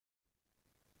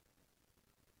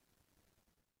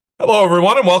Hello,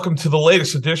 everyone, and welcome to the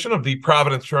latest edition of the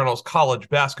Providence Journal's College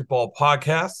Basketball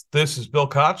Podcast. This is Bill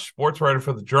Koch, sports writer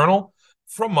for the Journal,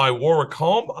 from my Warwick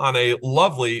home on a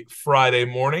lovely Friday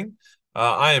morning.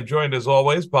 I am joined, as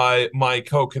always, by my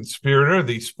co-conspirator,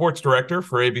 the sports director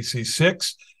for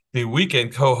ABC6, the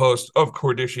weekend co-host of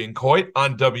Cordischi and Coit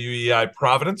on WEEI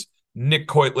Providence, Nick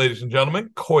Coit, ladies and gentlemen.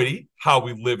 Coity, how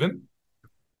we living?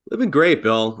 Living great,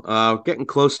 Bill. Getting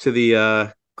close to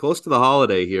the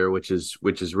holiday here, which is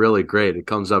really great. It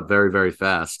comes up very, very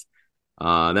fast.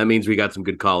 That means we got some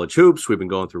good college hoops. We've been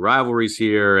going through rivalries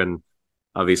here, and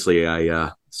obviously, I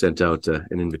sent out an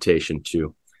invitation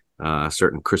to a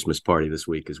certain Christmas party this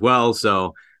week as well.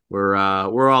 So we're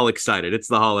all excited. It's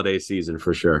the holiday season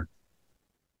for sure.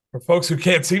 For folks who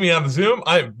can't see me on the Zoom,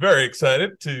 I am very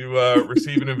excited to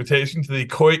receive an invitation to the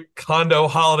Coit Condo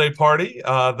Holiday Party,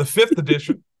 the 5th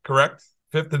edition, correct?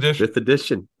 5th edition. 5th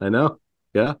edition. I know.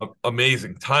 Yeah.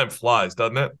 Amazing. Time flies,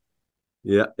 doesn't it?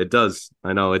 Yeah, it does.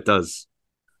 I know it does.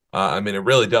 It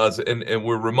really does. And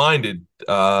we're reminded,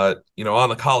 on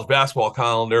the college basketball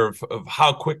calendar of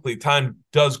how quickly time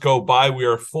does go by. We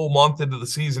are a full month into the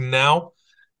season now.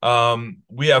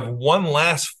 We have one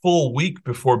last full week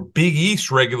before Big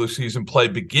East regular season play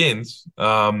begins.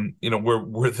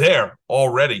 We're there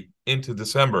already into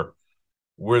December.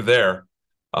 We're there.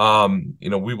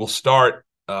 We will start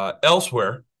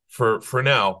elsewhere for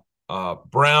now.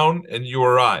 Brown and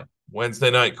URI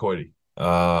Wednesday night, Coity.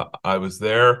 I was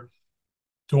there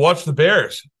to watch the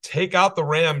Bears take out the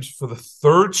Rams for the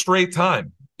third straight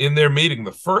time in their meeting.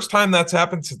 The first time that's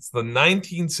happened since the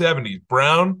 1970s.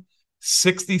 Brown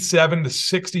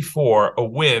 67-64, a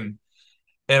win.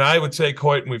 And I would say,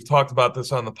 Coit, and we've talked about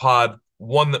this on the pod,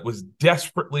 one that was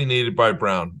desperately needed by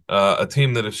Brown, a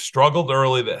team that has struggled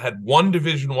early, that had one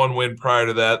Division I win prior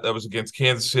to that. That was against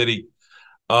Kansas City.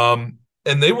 And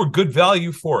they were good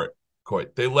value for it,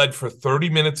 Coit. They led for 30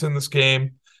 minutes in this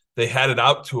game. They had it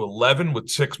out to 11 with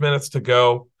 6 minutes to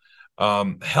go.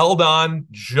 Held on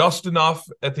just enough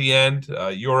at the end.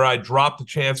 URI dropped a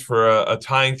chance for a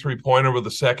tying three-pointer with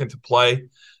a second to play.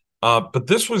 But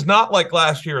this was not like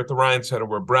last year at the Ryan Center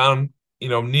where Brown,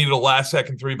 needed a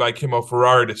last-second three by Kimmo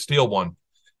Ferrari to steal one.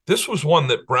 This was one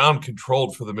that Brown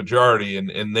controlled for the majority,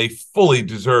 and they fully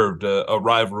deserved a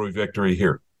rivalry victory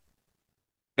here.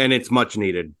 And it's much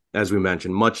needed, as we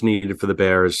mentioned, much needed for the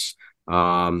Bears.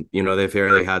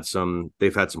 They've had some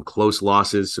close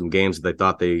losses, some games that they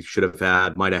thought they should have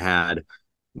had, might have had,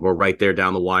 or right there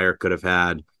down the wire could have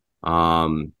had.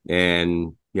 Obviously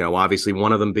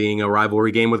one of them being a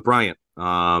rivalry game with Bryant.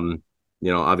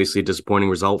 Obviously a disappointing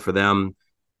result for them,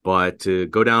 but to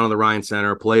go down to the Ryan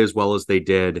Center, play as well as they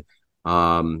did,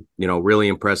 really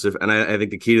impressive. And I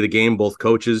think the key to the game, both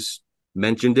coaches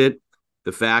mentioned it,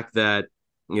 the fact that,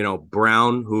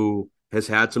 Brown, who has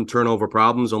had some turnover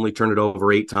problems, only turned it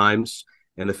over 8 times.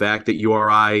 And the fact that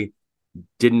URI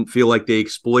didn't feel like they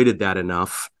exploited that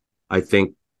enough, I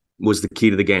think was the key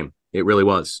to the game. It really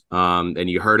was. And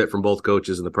you heard it from both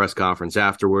coaches in the press conference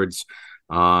afterwards.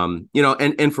 And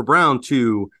for Brown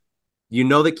too,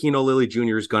 that Keno Lilly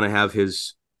Jr. is going to have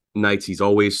his nights. He's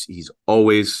always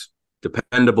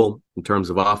dependable in terms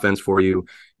of offense for you.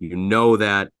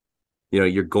 That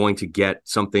you're going to get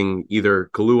something, either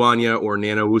Kaluanya or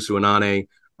Nana Usuanane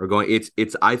are going.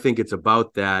 I think it's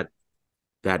about that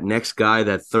next guy,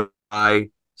 that third guy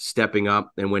stepping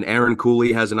up. And when Aaron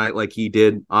Cooley has a night like he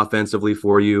did offensively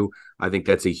for you, I think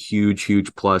that's a huge,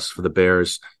 huge plus for the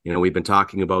Bears. We've been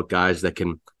talking about guys that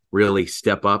can really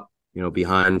step up,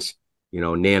 behind,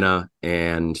 Nana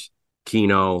and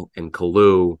Keno and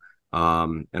Kalu.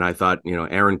 And I thought,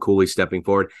 Aaron Cooley stepping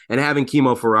forward and having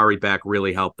Kimmo Ferrari back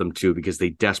really helped them too, because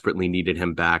they desperately needed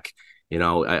him back.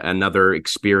 Another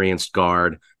experienced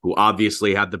guard who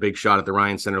obviously had the big shot at the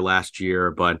Ryan Center last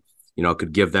year, but,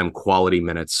 could give them quality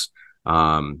minutes.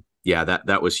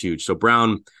 That was huge. So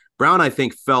Brown, I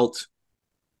think, felt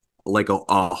like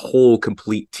a whole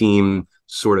complete team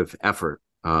sort of effort.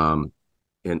 And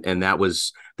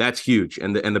that's huge.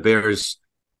 And the Bears,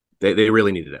 they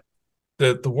really needed it.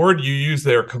 The word you use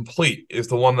there, complete, is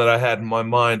the one that I had in my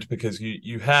mind, because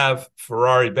you have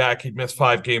Ferrari back. He'd missed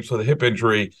 5 games with a hip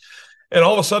injury. And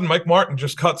all of a sudden, Mike Martin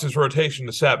just cuts his rotation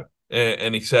to 7.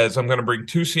 And he says, I'm going to bring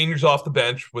 2 seniors off the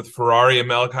bench with Ferrari and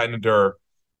Malachi Nader.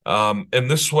 And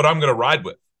this is what I'm going to ride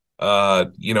with.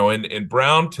 And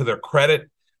Brown, to their credit,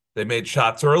 they made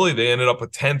shots early. They ended up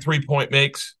with 10 3-point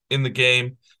makes in the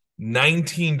game.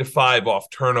 19-5 off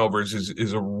turnovers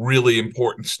is a really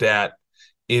important stat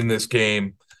in this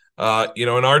game.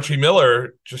 And Archie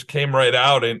Miller just came right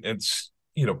out and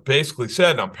basically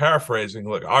said, and I'm paraphrasing,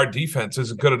 look, our defense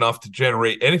isn't good enough to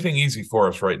generate anything easy for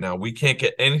us right now. We can't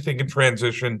get anything in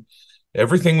transition.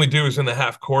 Everything we do is in the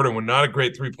half court, and we're not a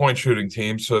great three-point shooting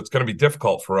team, so it's going to be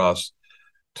difficult for us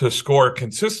to score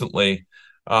consistently.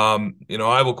 I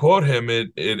will quote him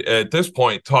at this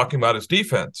point talking about his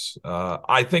defense.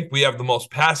 I think we have the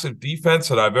most passive defense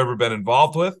that I've ever been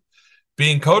involved with,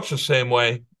 being coached the same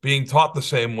way, being taught the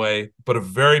same way, but a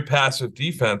very passive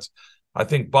defense. I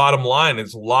think bottom line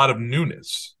is a lot of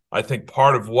newness. I think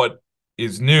part of what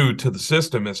is new to the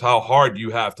system is how hard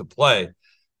you have to play.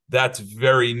 That's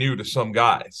very new to some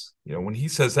guys. When he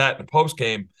says that in the post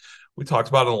game, we talked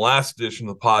about in the last edition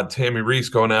of the pod, Tammy Reese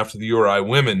going after the URI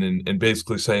women and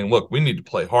basically saying, look, we need to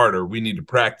play harder. We need to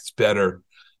practice better.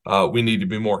 We need to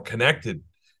be more connected.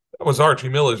 That was Archie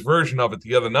Miller's version of it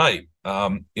the other night.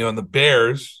 And the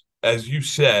Bears, as you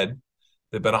said,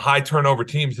 they've been a high turnover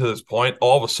team to this point.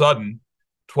 All of a sudden,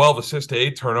 12 assists to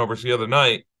 8 turnovers the other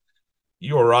night.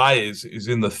 URI is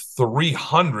in the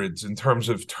 300s in terms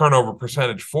of turnover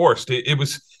percentage forced. It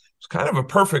was kind of a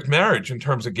perfect marriage in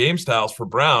terms of game styles for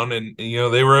Brown, and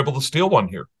they were able to steal one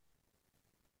here.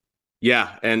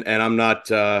 Yeah, and I'm not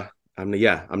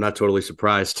totally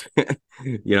surprised.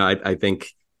 I think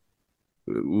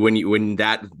when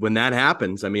that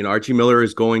happens, I mean, Archie Miller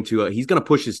is going to he's going to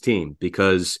push his team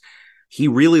because he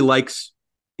really likes.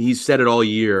 He's said it all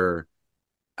year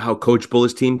how coachable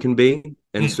his team can be,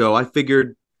 and so I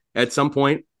figured at some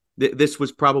point this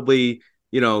was probably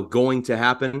going to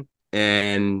happen,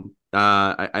 and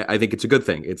I think it's a good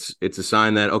thing. It's a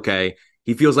sign that okay,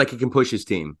 he feels like he can push his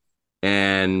team,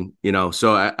 and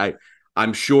so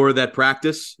I'm sure that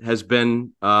practice has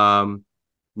been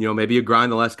maybe a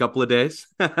grind the last couple of days.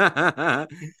 But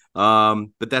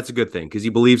that's a good thing because he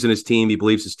believes in his team. He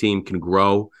believes his team can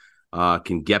grow,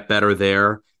 can get better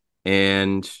there.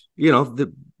 And,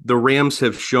 the Rams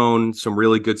have shown some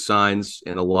really good signs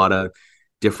in a lot of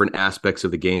different aspects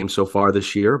of the game so far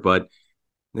this year. But,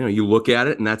 you look at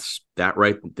it and that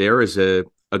right there is a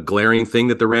glaring thing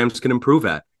that the Rams can improve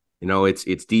at.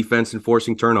 It's defense and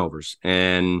forcing turnovers.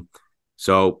 And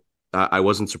so I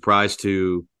wasn't surprised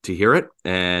to hear it.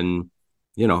 And,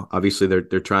 obviously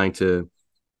they're trying to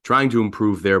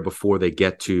improve there before they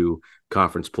get to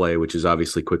conference play, which is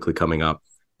obviously quickly coming up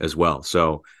as well.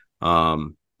 So,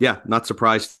 not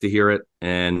surprised to hear it.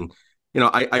 And,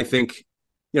 I think,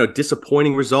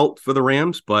 disappointing result for the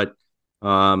Rams, but,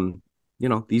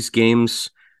 these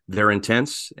games, they're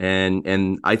intense.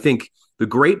 And I think the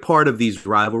great part of these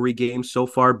rivalry games so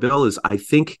far, Bill, is I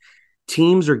think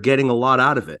teams are getting a lot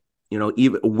out of it.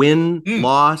 Even win,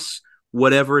 loss,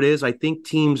 whatever it is, I think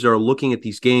teams are looking at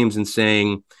these games and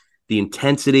saying the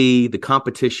intensity, the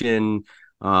competition,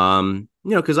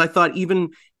 because I thought even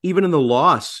in the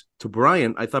loss to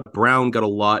Bryant, I thought Brown got a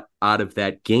lot out of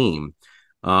that game.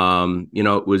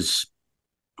 It was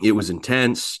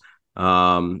intense.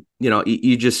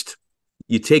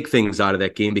 You take things out of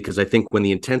that game because I think when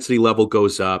the intensity level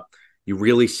goes up, you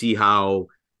really see how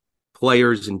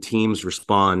players and teams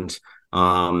respond.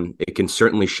 It can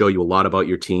certainly show you a lot about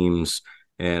your teams.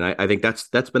 And I think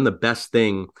that's been the best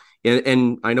thing.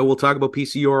 And I know we'll talk about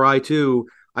PCURI too.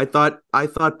 I thought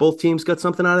both teams got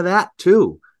something out of that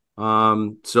too.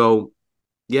 The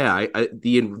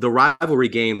rivalry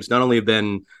games not only have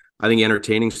been, I think,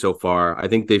 entertaining so far, I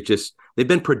think they've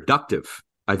been productive,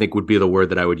 I think would be the word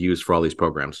that I would use for all these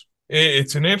programs.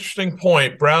 It's an interesting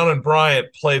point. Brown and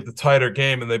Bryant played the tighter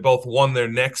game, and they both won their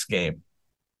next game.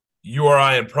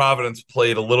 URI and Providence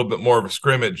played a little bit more of a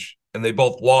scrimmage, and they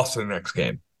both lost their next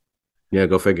game. Yeah,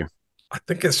 go figure. I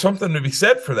think there's something to be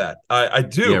said for that. I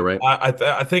do. Yeah, right.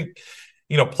 I think,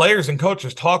 players and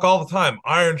coaches talk all the time.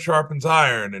 Iron sharpens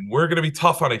iron, and we're going to be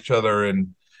tough on each other,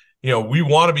 and, we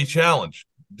want to be challenged.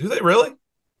 Do they really?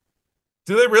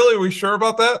 Are we sure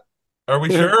about that? Are we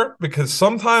sure? Because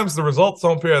sometimes the results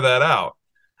don't bear that out.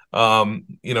 And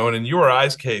in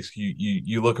URI's case,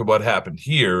 you look at what happened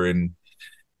here, and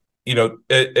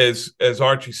as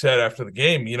Archie said after the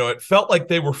game, it felt like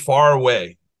they were far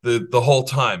away the whole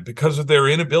time because of their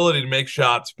inability to make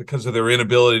shots, because of their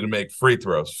inability to make free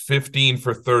throws. 15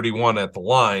 for 31 at the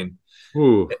line.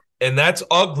 Ooh. And that's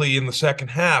ugly in the second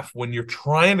half when you're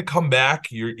trying to come back.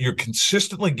 You're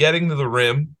consistently getting to the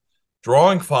rim,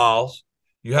 drawing fouls.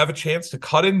 You have a chance to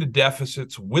cut into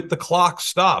deficits with the clock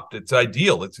stopped. It's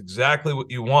ideal. It's exactly what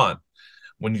you want.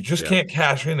 When you just can't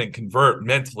cash in and convert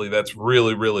mentally, that's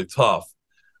really, really tough.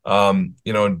 And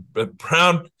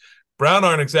Brown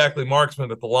aren't exactly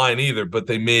marksmen at the line either, but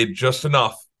they made just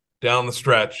enough down the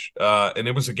stretch. And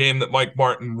it was a game that Mike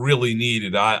Martin really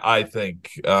needed, I think.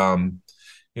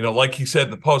 like he said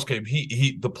in the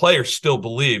postgame, the players still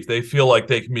believe they feel like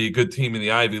they can be a good team in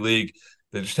the Ivy League.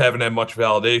 They just haven't had much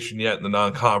validation yet in the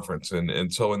non-conference,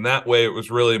 and so in that way, it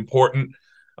was really important.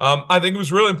 I think it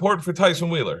was really important for Tyson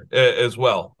Wheeler as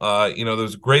well. There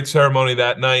was a great ceremony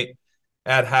that night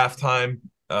at halftime.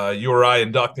 URI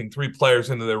inducting 3 players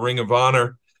into their Ring of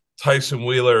Honor: Tyson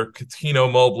Wheeler,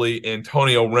 Catino Mobley,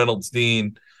 Antonio Reynolds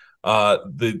Dean,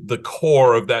 the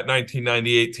core of that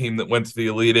 1998 team that went to the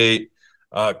Elite Eight.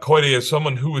 Coit, as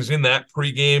someone who was in that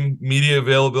pregame media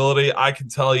availability, I can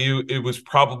tell you it was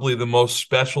probably the most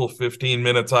special 15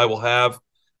 minutes I will have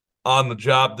on the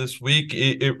job this week.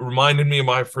 It reminded me of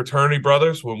my fraternity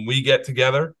brothers when we get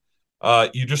together.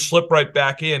 You just slip right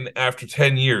back in after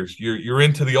 10 years. You're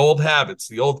into the old habits,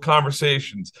 the old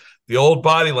conversations, the old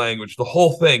body language, the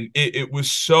whole thing. It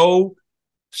was so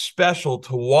special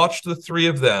to watch the 3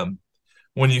 of them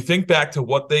when you think back to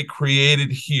what they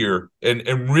created here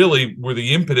and really were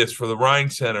the impetus for the Ryan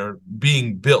Center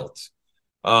being built.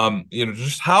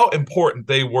 Just how important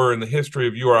they were in the history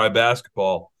of URI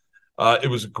basketball. It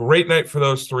was a great night for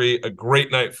those 3, a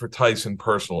great night for Tyson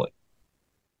personally.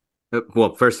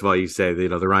 Well, first of all, you say,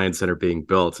 the Ryan Center being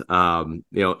built.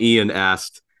 Ian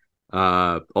asked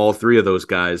all 3 of those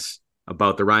guys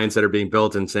about the Ryan Center being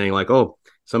built and saying like, oh,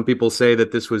 some people say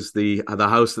that this was the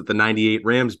house that the 98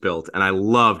 Rams built. And I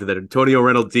loved that Antonio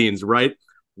Reynolds Dean's right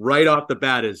off the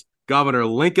bat is Governor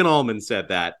Lincoln Ullman said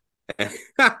that. And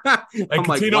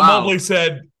Catino Mobley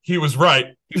said he was right.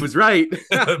 He was right.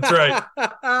 That's right.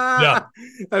 Yeah.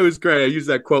 That was great. I used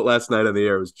that quote last night on the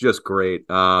air. It was just great.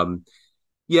 I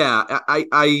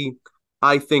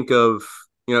think of,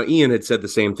 Ian had said the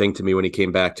same thing to me when he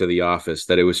came back to the office,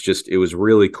 that it was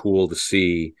really cool to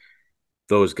see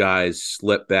those guys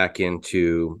slip back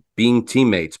into being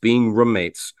teammates, being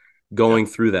roommates, going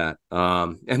through that.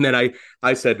 And then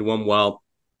I said to him, well,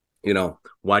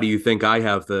 why do you think I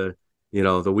have the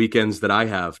weekends that I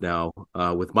have now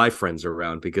with my friends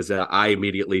around? Because I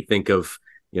immediately think of,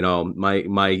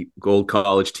 my old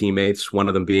college teammates, one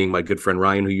of them being my good friend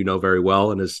Ryan, who you know very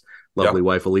well, and his lovely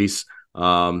wife, Elise.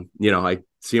 I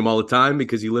see him all the time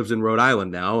because he lives in Rhode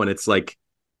Island now. And it's like,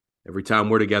 every time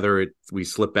we're together, we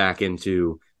slip back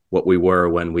into what we were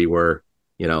when we were,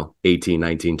 18,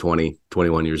 19, 20,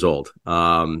 21 years old.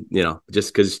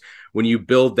 Just because when you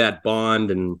build that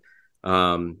bond and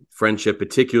friendship,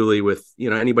 particularly with,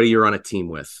 anybody you're on a team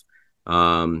with,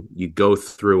 you go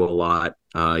through a lot.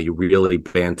 You really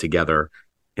band together,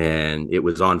 and it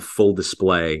was on full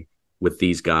display with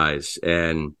these guys.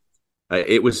 And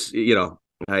it was,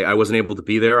 I wasn't able to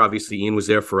be there. Obviously, Ian was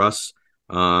there for us.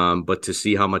 But to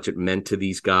see how much it meant to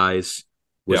these guys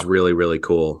was really, really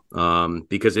cool.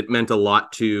 Because it meant a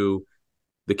lot to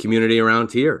the community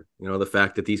around here. The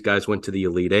fact that these guys went to the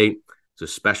Elite Eight, it's a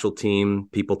special team.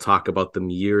 People talk about them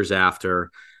years after.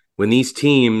 When these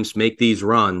teams make these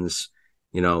runs,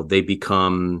 they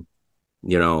become,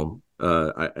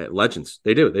 legends.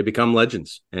 They do. They become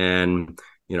legends. And,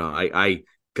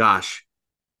 gosh,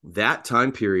 that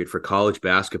time period for college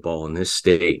basketball in this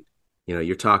state,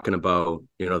 you're talking about,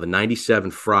 the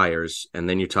 97 Friars, and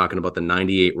then you're talking about the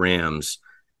 98 Rams.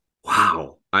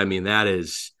 Wow. I mean,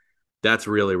 that's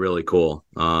really, really cool.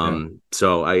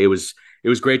 So it was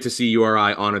great to see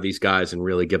URI honor these guys and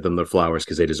really give them their flowers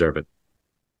because they deserve it.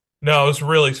 No, it was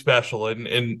really special.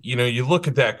 And you look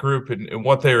at that group and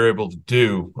what they were able to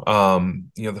do,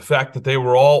 the fact that they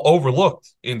were all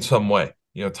overlooked in some way.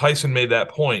 Tyson made that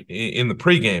point in the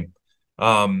pregame.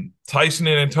 Tyson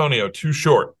and Antonio, too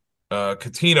short.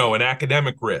 Catino, an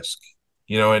academic risk,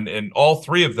 and all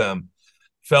 3 of them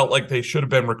felt like they should have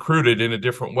been recruited in a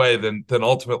different way than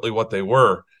ultimately what they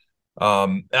were.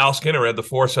 Al Skinner had the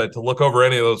foresight to look over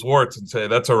any of those warts and say,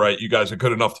 that's all right. You guys are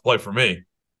good enough to play for me.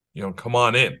 Come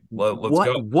on in. Let's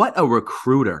go. What a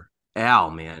recruiter,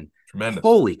 Al, man. Tremendous.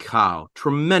 Holy cow.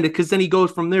 Tremendous. Because then he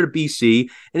goes from there to BC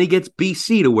and he gets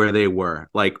BC to where they were.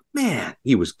 Like, man,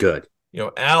 he was good.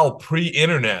 Al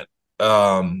pre-internet,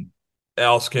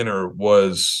 Al Skinner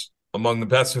was among the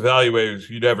best evaluators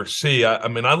you'd ever see.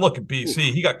 I look at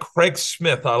BC. He got Craig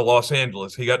Smith out of Los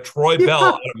Angeles. He got Troy Bell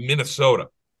out of Minnesota.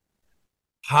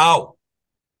 How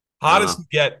does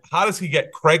he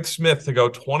get Craig Smith to go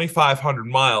 2,500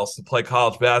 miles to play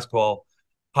college basketball?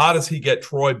 How does he get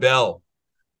Troy Bell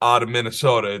out of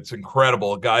Minnesota? It's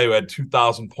incredible. A guy who had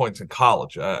 2,000 points in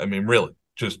college. Really,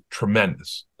 just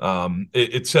tremendous.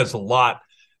 It says a lot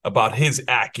about his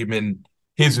acumen,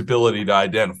 his ability to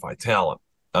identify talent.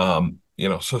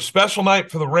 So special night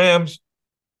for the Rams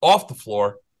off the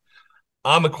floor.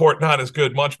 On the court, not as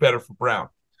good, much better for Brown.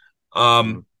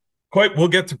 We'll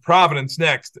get to Providence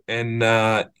next. And,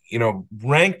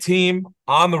 ranked team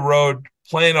on the road,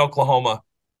 playing Oklahoma,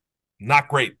 not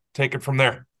great. Take it from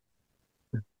there.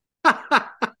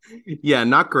 Yeah,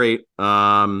 not great.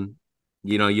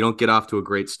 You know, you don't get off to a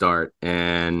great start,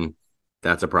 and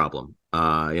that's a problem.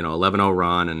 11-0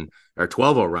 run or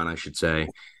 12-0 run, I should say.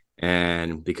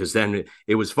 And because then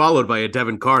it was followed by a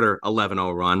Devin Carter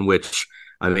 11-0 run, which,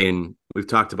 I mean, we've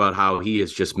talked about how he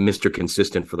is just Mr.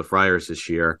 Consistent for the Friars this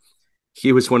year.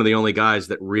 He was one of the only guys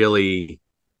that really,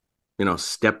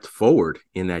 stepped forward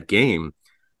in that game.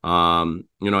 I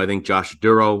think Josh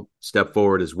Duro stepped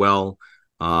forward as well.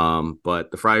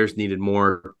 But the Friars needed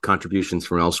more contributions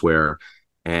from elsewhere.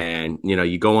 And,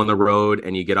 you go on the road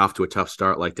and you get off to a tough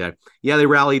start like that. Yeah, they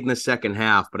rallied in the second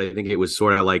half, but I think it was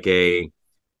sort of like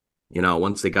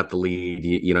once they got the lead,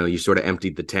 you sort of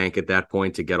emptied the tank at that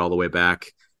point to get all the way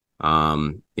back.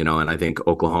 And I think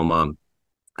Oklahoma,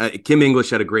 Kim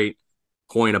English had a great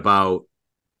point about,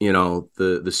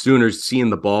 the Sooners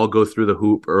seeing the ball go through the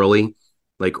hoop early.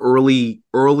 Like early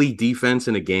defense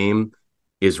in a game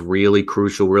is really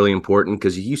crucial, really important,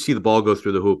 because you see the ball go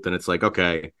through the hoop, then it's like,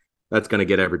 okay, that's going to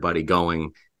get everybody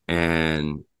going.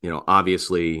 And,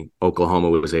 obviously Oklahoma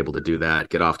was able to do that,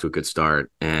 get off to a good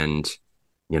start. And,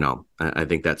 I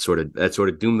think that sort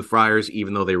of doomed the Friars,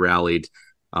 even though they rallied.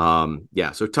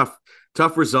 So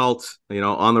tough result,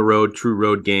 on the road, true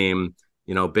road game,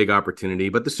 big opportunity.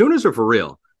 But the Sooners are for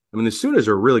real. I mean, the Sooners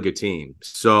are a really good team.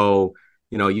 So,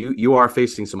 you are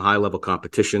facing some high level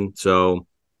competition. So,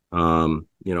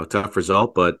 tough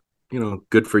result, but,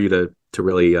 good for you to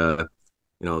really,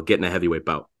 get in a heavyweight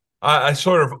bout. I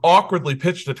sort of awkwardly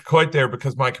pitched it to Coit there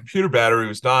because my computer battery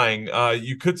was dying.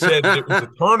 You could say that it was a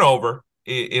turnover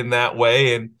in that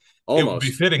way, and it would be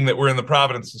Almost. fitting that we're in the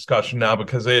Providence discussion now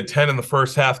because they had 10 in the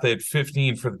first half. They had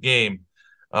 15 for the game.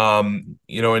 And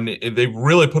they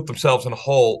really put themselves in a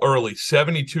hole early,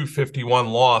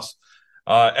 72-51 loss.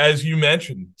 As you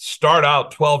mentioned, start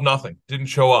out 12-0, didn't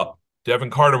show up.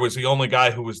 Devin Carter was the only guy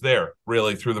who was there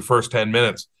really through the first 10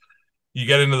 minutes. You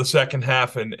get into the second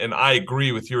half, and I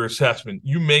agree with your assessment.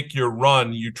 You make your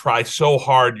run, you try so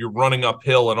hard, you're running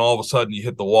uphill, and all of a sudden you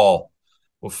hit the wall.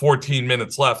 With 14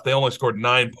 minutes left, they only scored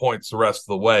 9 points the rest of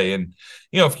the way. And,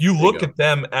 if you look at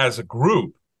them as a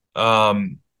group,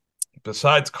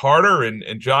 besides Carter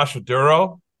and Josh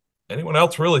Duro, anyone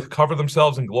else really cover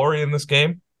themselves in glory in this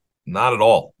game? Not at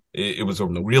all. It was a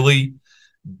really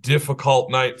difficult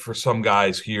night for some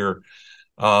guys here.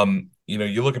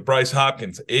 You look at Bryce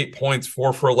Hopkins, 8 points,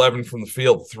 4 for 11 from the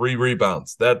field, 3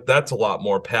 rebounds. That's a lot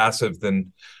more passive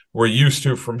than we're used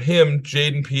to from him.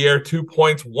 Jaden Pierre, 2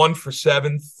 points, 1 for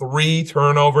 7, 3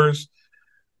 turnovers.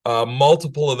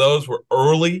 Multiple of those were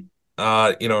early,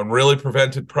 and really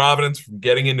prevented Providence from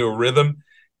getting into a rhythm.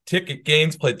 Ticket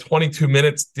Gaines played 22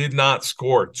 minutes, did not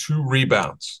score, 2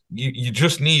 rebounds. You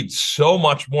just need so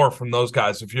much more from those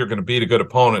guys if you're going to beat a good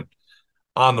opponent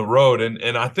on the road.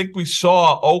 And I think we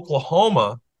saw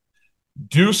Oklahoma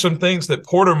do some things that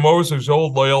Porter Moser's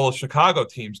old Loyola Chicago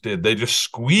teams did. They just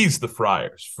squeezed the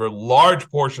Friars for large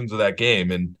portions of that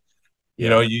game. And,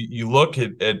 you look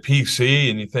at PC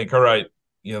and you think, all right,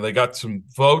 they got some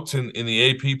votes in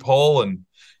the AP poll, and,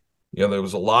 there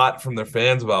was a lot from their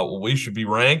fans about, well, we should be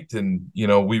ranked. And,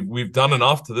 we've done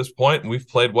enough to this point and we've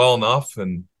played well enough.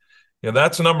 And,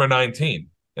 that's a number 19,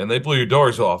 and they blew your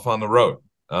doors off on the road.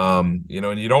 And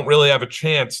you don't really have a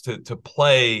chance to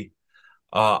play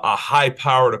a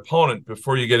high-powered opponent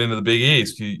before you get into the Big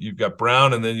East. You've got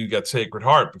Brown, and then you've got Sacred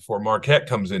Heart before Marquette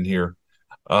comes in here.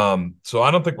 So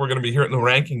I don't think we're going to be here in the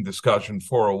ranking discussion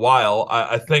for a while.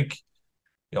 I think,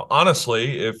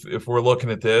 honestly, if we're looking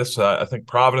at this, I think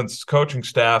Providence's coaching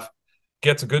staff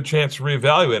gets a good chance to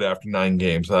reevaluate after 9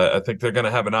 games. I think they're going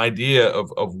to have an idea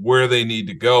of where they need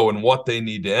to go and what they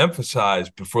need to emphasize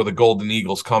before the Golden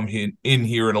Eagles come in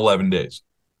here in 11 days.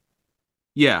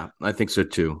 Yeah, I think so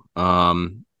too.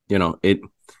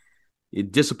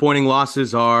 Disappointing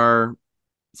losses are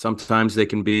sometimes they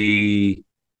can be,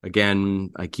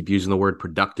 again, I keep using the word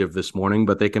productive this morning,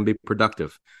 but they can be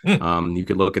productive. You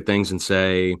could look at things and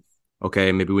say,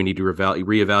 okay, maybe we need to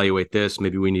reevaluate this.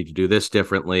 Maybe we need to do this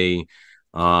differently.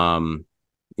 In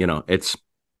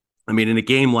a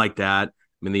game like that,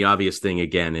 the obvious thing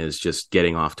again is just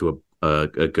getting off to a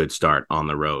good start on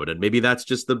the road. And maybe that's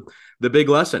just the big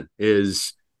lesson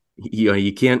is,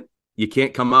 you can't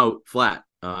come out flat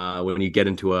when you get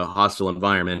into a hostile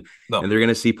environment. No. And they're going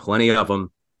to see plenty of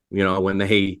them, when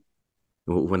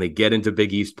they get into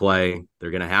Big East play.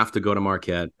 They're going to have to go to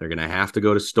Marquette. They're going to have to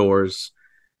go to Stores.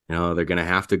 They're going to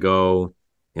have to go,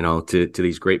 to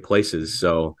these great places.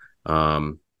 So,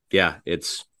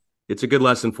 it's a good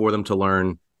lesson for them to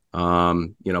learn,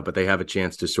 but they have a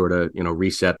chance to sort of,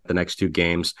 reset the next 2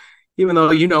 games. even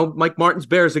though, Mike Martin's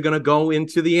Bears are going to go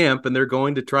into the amp and they're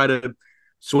going to try to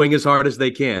swing as hard as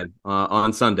they can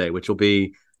on Sunday, which will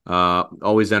be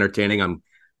always entertaining.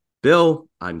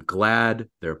 I'm glad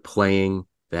they're playing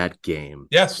that game.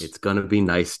 Yes. It's going to be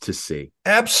nice to see.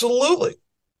 Absolutely.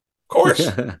 Of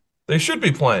course. They should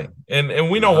be playing. And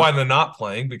we know why they're not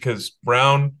playing, because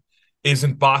Brown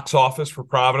isn't box office for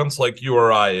Providence like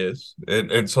URI is.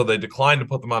 And so they declined to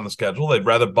put them on the schedule. They'd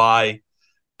rather buy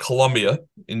Columbia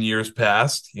in years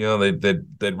past.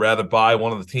 They'd rather buy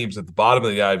one of the teams at the bottom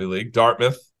of the Ivy League,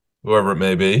 Dartmouth, whoever it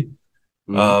may be.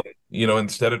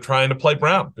 Instead of trying to play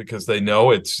Brown, because they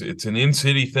know it's an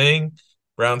in-city thing.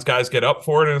 Brown's guys get up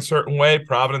for it in a certain way.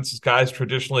 Providence's guys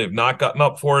traditionally have not gotten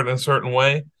up for it in a certain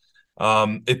way.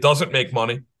 It doesn't make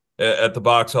money at the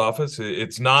box office.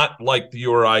 It's not like the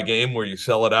URI game where you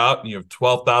sell it out and you have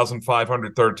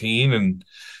 12,513 and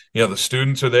the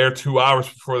students are there 2 hours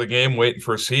before the game waiting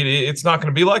for a seat. It's not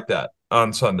going to be like that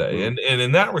on Sunday. And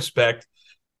in that respect,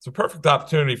 it's a perfect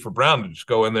opportunity for Brown to just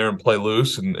go in there and play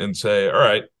loose and say, all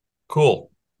right,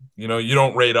 cool. You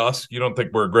don't rate us. You don't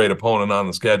think we're a great opponent on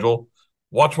the schedule.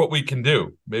 Watch what we can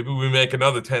do. Maybe we make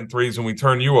another 10 threes and we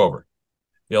turn you over.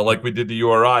 Like we did to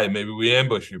URI. Maybe we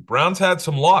ambush you. Brown's had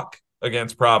some luck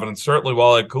against Providence, certainly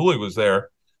while Ed Cooley was there.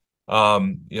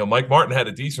 Mike Martin had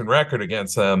a decent record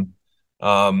against them.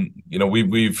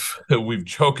 We've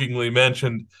jokingly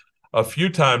mentioned a few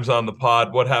times on the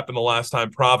pod what happened the last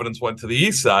time Providence went to the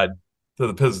east side to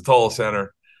the Pizzatola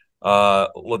Center.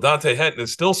 LaDante Henton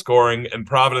is still scoring and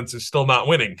Providence is still not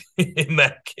winning in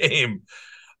that game.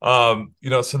 So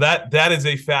that is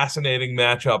a fascinating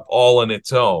matchup all in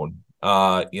its own.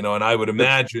 And I would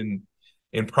imagine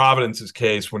in Providence's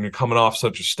case, when you're coming off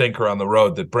such a stinker on the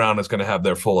road, that Brown is going to have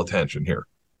their full attention here.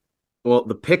 Well,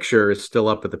 the picture is still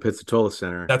up at the Pizzatola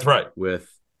Center. That's right. With,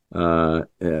 I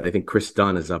think Chris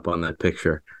Dunn is up on that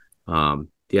picture. So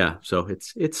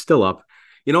it's still up.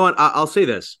 You know what? I'll say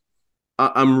this.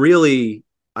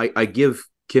 I give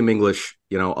Kim English,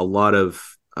 a lot of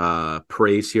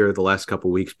praise here the last couple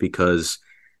of weeks, because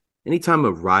anytime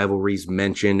a rivalry's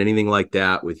mentioned, anything like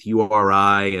that with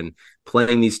URI and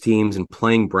playing these teams and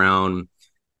playing Brown,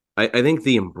 I think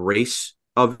the embrace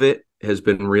of it has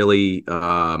been really,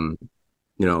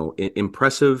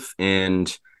 impressive.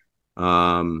 And,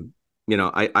 I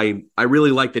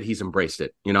really like that he's embraced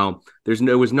it.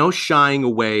 There was no shying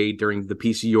away during the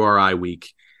PCURI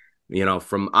week,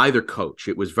 from either coach.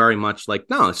 It was very much like,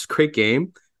 no, it's a great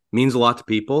game. Means a lot to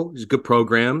people. It's good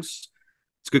programs.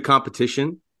 It's good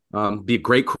competition. Be a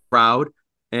great crowd.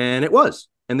 And it was.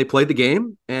 And they played the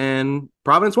game and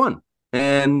Providence won.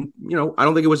 And, I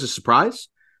don't think it was a surprise.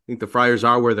 I think the Friars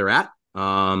are where they're at.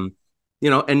 And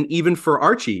even for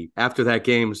Archie after that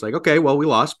game, it's like, okay, well, we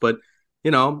lost, but,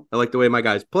 I like the way my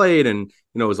guys played, and,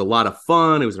 it was a lot of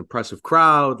fun. It was an impressive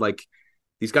crowd. Like,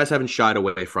 these guys haven't shied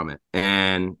away from it.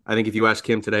 And I think if you ask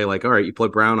him today, like, all right, you play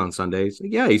Brown on Sundays.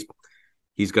 Like, yeah,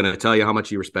 he's going to tell you how much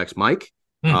he respects Mike.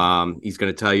 He's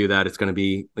going to tell you that it's going to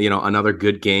be, another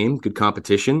good game, good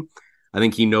competition. I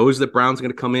think he knows that Brown's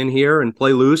going to come in here and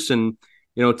play loose and,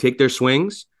 take their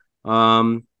swings.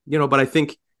 But I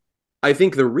think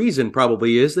the reason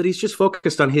probably is that he's just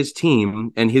focused on his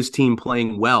team and his team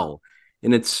playing well.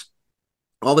 And it's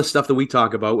all the stuff that we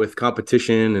talk about with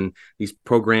competition and these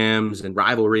programs and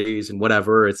rivalries and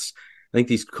whatever. I think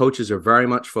these coaches are very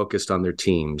much focused on their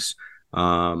teams.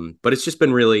 But it's just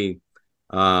been really,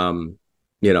 I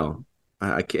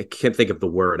can't think of the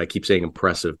word. I keep saying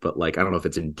impressive, but I don't know if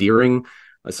it's endearing,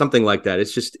 something like that.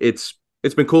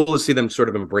 It's been cool to see them sort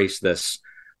of embrace this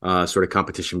sort of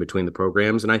competition between the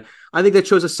programs. And I think that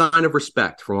shows a sign of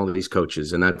respect from all of these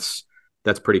coaches. And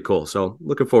that's pretty cool. So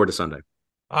looking forward to Sunday.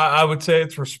 I would say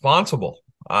it's responsible.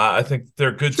 I think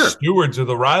they're good stewards of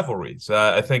the rivalries.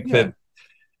 I think that,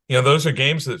 those are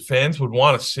games that fans would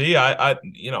want to see.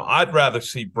 I'd rather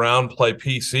see Brown play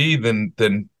PC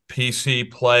than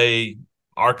PC play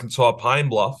Arkansas Pine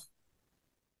Bluff.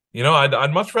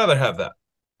 I'd much rather have that.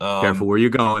 Careful where you're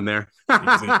going there.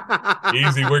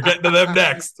 Easy. We're getting to them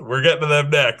next. We're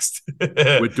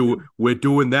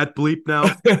doing that bleep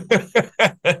now.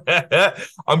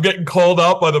 I'm getting called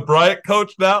out by the Bryant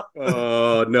coach now.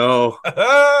 Oh, no.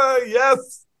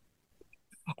 Yes.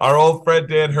 Our old friend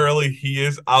Dan Hurley, he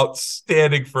is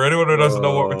outstanding. For anyone who doesn't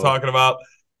know what we're talking about,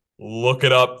 look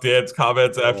it up. Dan's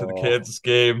comments after the Kansas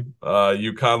game,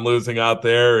 UConn losing out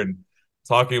there, and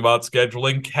talking about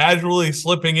scheduling, casually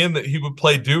slipping in that he would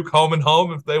play Duke home and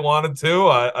home if they wanted to.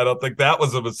 I don't think that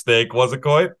was a mistake, was it,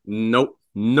 Coit? Nope.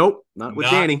 Not with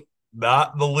Danny.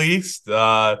 Not in the least.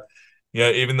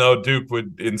 Even though Duke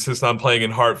would insist on playing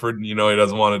in Hartford, and he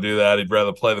doesn't want to do that. He'd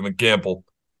rather play them at Gamble.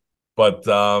 But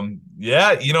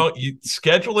yeah,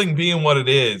 scheduling being what it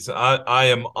is, I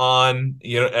am on,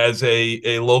 as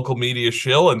a local media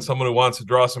shill and someone who wants to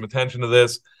draw some attention to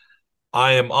this,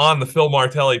 I am on the Phil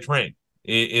Martelli train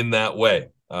in that way.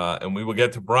 And we will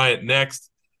get to Bryant next.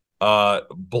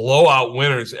 Blowout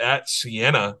winners at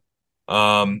Siena,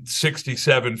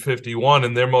 67-51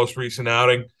 in their most recent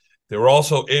outing. They were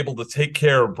also able to take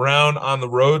care of Brown on the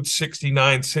road,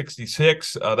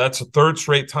 69-66. That's the third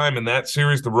straight time in that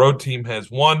series the road team has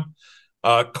won.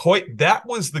 Coit, that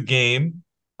was the game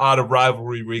out of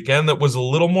rivalry weekend that was a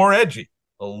little more edgy,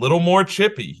 a little more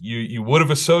chippy. You would have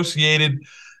associated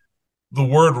the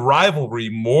word rivalry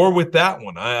more with that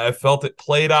one. I felt it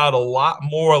played out a lot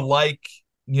more like,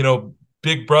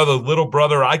 big brother, little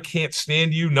brother, I can't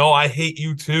stand you. No, I hate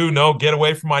you too. No, get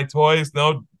away from my toys.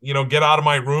 No, get out of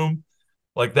my room.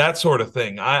 Like that sort of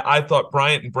thing. I thought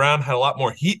Bryant and Brown had a lot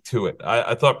more heat to it.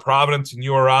 I thought Providence and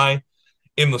URI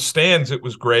in the stands, it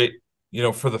was great.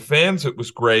 For the fans, it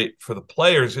was great. For the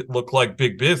players, it looked like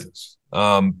big business.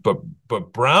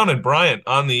 But Brown and Bryant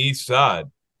on the east side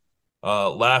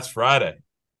last Friday,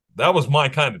 that was my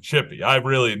kind of chippy. I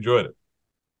really enjoyed it.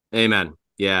 Amen.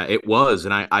 Yeah, it was.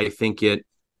 And I think it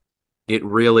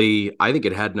really, I think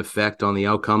it had an effect on the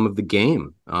outcome of the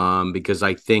game, because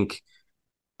I think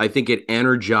it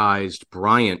energized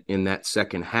Bryant in that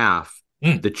second half,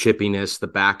 the chippiness, the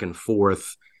back and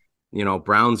forth.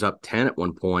 Brown's up 10 at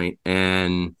one point,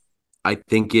 and I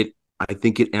think it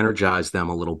energized them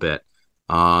a little bit.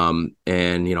 And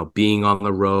being on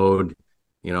the road,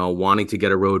 wanting to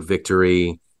get a road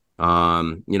victory.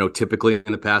 Typically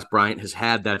in the past, Bryant has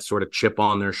had that sort of chip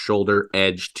on their shoulder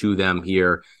edge to them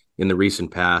here in the recent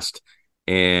past.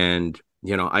 And,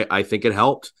 I think it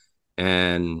helped.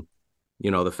 And,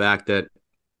 the fact that,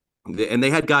 and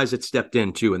they had guys that stepped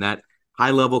in too, and that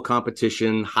high level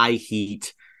competition, high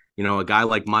heat, a guy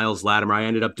like Miles Latimer. I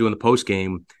ended up doing the post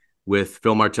game with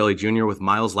Phil Martelli Jr. with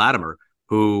Miles Latimer,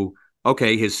 who,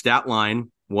 okay, his stat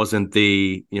line wasn't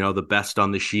the best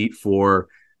on the sheet for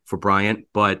Bryant,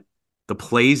 but the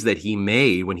plays that he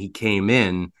made when he came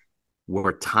in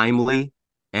were timely,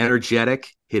 energetic,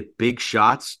 hit big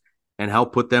shots, and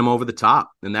help put them over the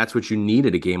top. And that's what you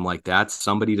needed a game like that,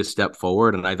 somebody to step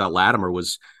forward. And I thought Latimer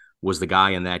was the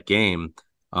guy in that game.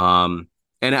 And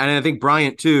I think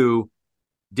Bryant, too,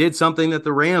 did something that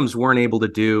the Rams weren't able to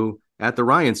do at the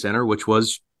Ryan Center, which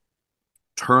was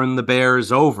turn the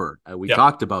Bears over. We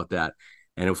talked about that.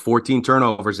 And it was 14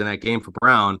 turnovers in that game for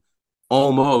Brown,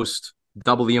 almost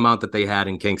double the amount that they had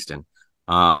in Kingston.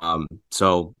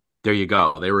 So there you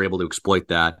go. They were able to exploit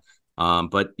that.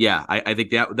 But yeah, I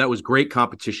think that was great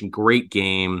competition, great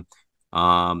game.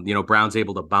 Brown's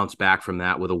able to bounce back from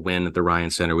that with a win at the Ryan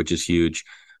Center, which is huge.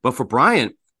 But for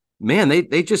Bryant, man,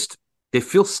 they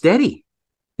feel steady.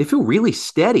 They feel really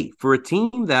steady for a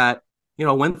team that,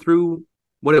 went through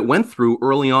what it went through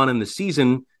early on in the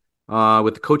season,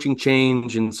 with the coaching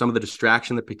change and some of the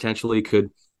distraction that potentially could,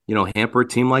 hamper a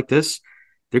team like this.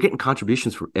 They're getting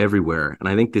contributions from everywhere. And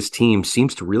I think this team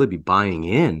seems to really be buying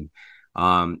in.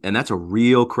 And that's a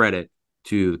real credit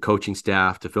to the coaching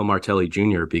staff, to Phil Martelli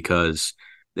Jr., because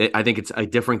I think it's a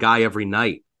different guy every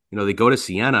night. They go to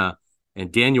Siena,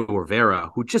 and Daniel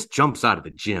Rivera, who just jumps out of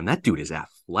the gym. That dude is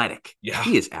athletic. Yeah.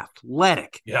 He is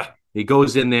athletic. Yeah. He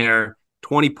goes in there,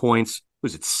 20 points.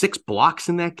 Was it 6 blocks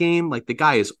in that game? Like, the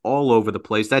guy is all over the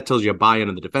place. That tells you a buy-in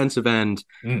on the defensive end.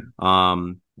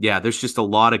 There's just a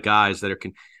lot of guys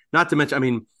that not to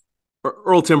mention,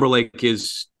 Earl Timberlake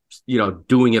is,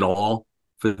 doing it all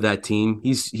for that team.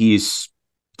 He's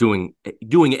doing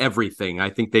everything. I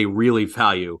think they really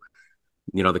value,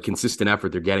 the consistent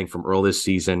effort they're getting from Earl this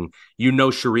season.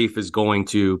 Sharif is going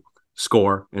to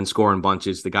score in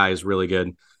bunches. The guy is really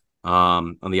good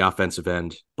on the offensive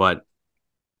end.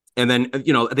 And then,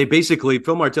 they basically,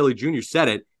 Phil Martelli Jr. said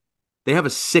it, they have a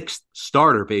 6th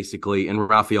starter basically in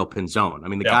Rafael Pinzon.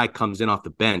 The guy comes in off the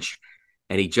bench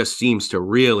and he just seems to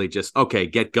really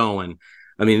get going.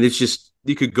 It's just,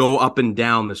 you could go up and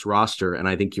down this roster, and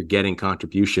I think you're getting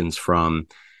contributions from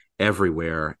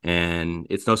everywhere. And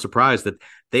it's no surprise that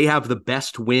they have the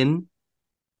best win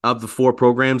of the 4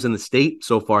 programs in the state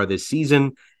so far this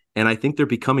season. And I think they're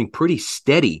becoming pretty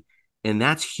steady. And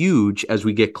that's huge as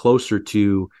we get closer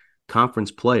to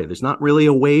conference play. There's not really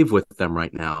a wave with them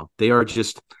right now. They are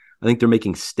just, I think they're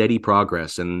making steady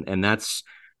progress, and that's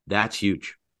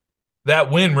huge.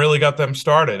 That win really got them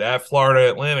started at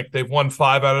Florida Atlantic. They've won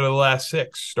 5 out of the last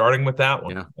 6, starting with that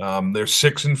one. Yeah. They're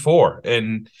 6-4.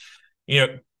 And,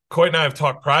 Coit and I have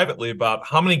talked privately about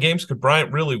how many games could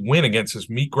Bryant really win against this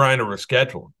meat grinder of a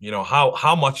schedule?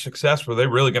 How much success were they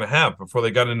really going to have before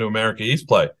they got into America East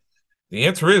play? The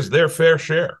answer is their fair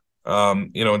share.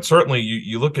 And certainly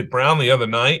you look at Brown the other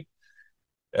night,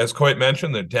 as Coit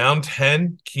mentioned, they're down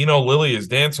 10. Keno Lilly is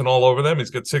dancing all over them.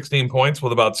 He's got 16 points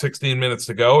with about 16 minutes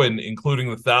to go, and including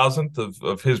the 1,000th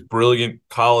of his brilliant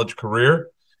college career.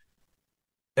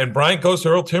 And Bryant goes to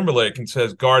Earl Timberlake and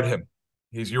says, guard him.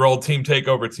 He's your old team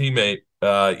takeover teammate.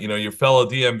 Your fellow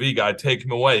DMV guy, take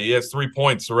him away. He has 3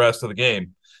 points the rest of the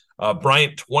game.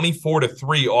 Bryant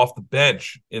 24-3 off the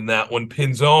bench in that one.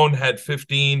 Pinzone had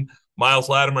 15. Miles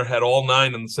Latimer had all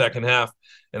 9 in the second half.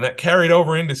 And that carried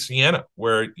over into Siena,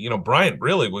 where, Bryant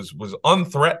really was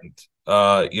unthreatened,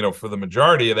 for the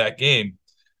majority of that game.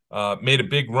 Made a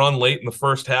big run late in the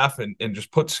first half and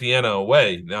just put Siena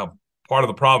away. Now, part of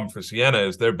the problem for Siena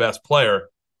is their best player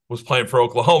was playing for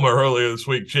Oklahoma earlier this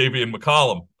week, Javian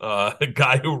McCollum, a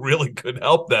guy who really could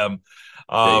help them,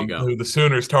 who the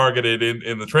Sooners targeted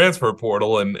in the transfer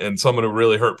portal and someone who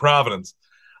really hurt Providence.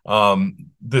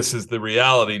 This is the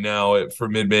reality now for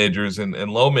mid-majors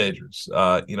and low majors.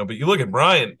 But you look at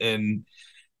Bryant and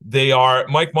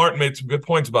Mike Martin made some good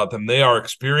points about them. They are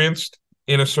experienced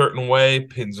in a certain way.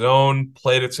 Pinzone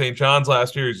played at St. John's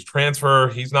last year. He's a transfer.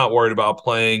 He's not worried about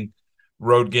playing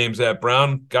road games at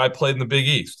Brown. Guy played in the Big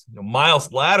East.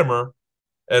 Miles Latimer,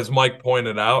 as Mike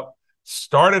pointed out,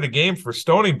 started a game for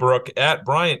Stony Brook at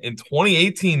Bryant in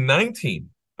 2018-19.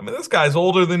 I mean, this guy's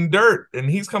older than dirt, and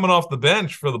he's coming off the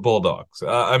bench for the Bulldogs.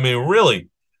 Really,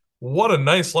 what a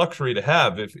nice luxury to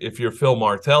have if you're Phil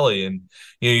Martelli. And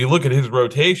you look at his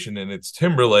rotation, and it's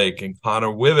Timberlake and Connor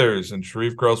Withers and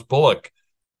Sharif Gross-Bullock.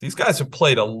 These guys have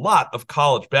played a lot of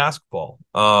college basketball.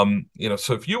 So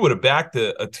if you would have backed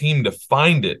a team to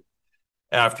find it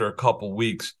after a couple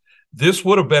weeks, this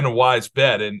would have been a wise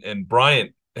bet, and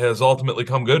Bryant has ultimately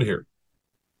come good here.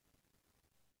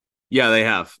 Yeah, they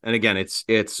have. And again, it's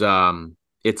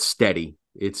steady.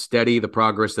 It's steady, the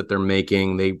progress that they're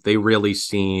making. They really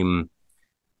seem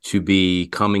to be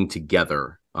coming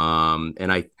together.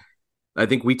 And I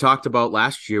think we talked about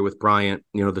last year with Bryant,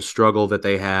 the struggle that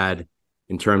they had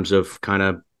in terms of kind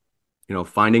of,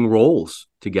 finding roles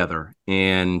together.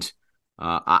 And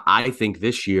I think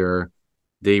this year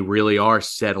they really are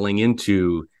settling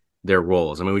into their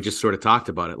roles. I mean, we just sort of talked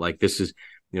about it. Like, this is,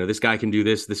 this guy can do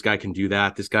this guy can do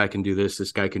that, this guy can do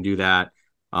this guy can do that.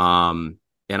 And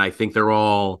I think they're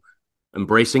all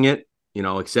embracing it,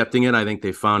 accepting it. I think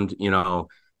they found, a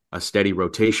steady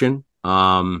rotation.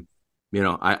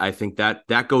 I think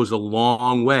that goes a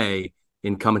long way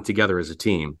in coming together as a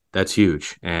team. That's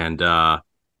huge. And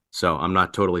so I'm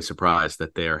not totally surprised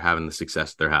that they're having the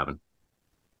success they're having.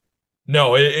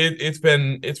 No, it's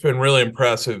been really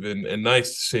impressive and nice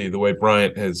to see the way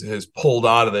Bryant has pulled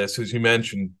out of this. As you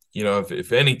mentioned,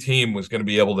 if any team was going to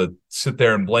be able to sit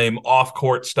there and blame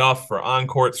off-court stuff for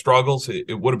on-court struggles,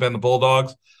 it would have been the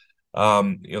Bulldogs.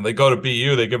 They go to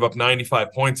BU, they give up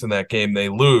 95 points in that game, they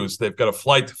lose. They've got a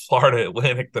flight to Florida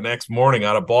Atlantic the next morning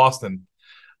out of Boston.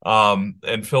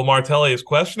 And Phil Martelli is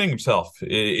questioning himself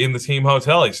in the team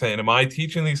hotel. He's saying, am I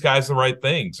teaching these guys the right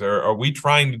things? Or are we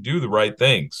trying to do the right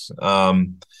things?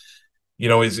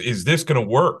 Is this going to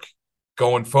work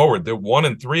going forward? They're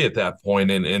 1-3 at that point.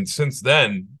 And since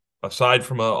then, aside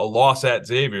from a loss at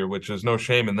Xavier, which is no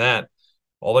shame in that,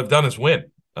 all they've done is win.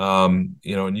 And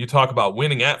you talk about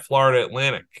winning at Florida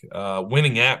Atlantic,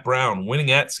 winning at Brown,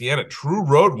 winning at Siena, true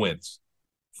road wins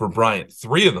for Bryant,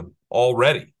 3 of them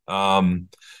already.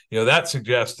 That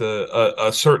suggests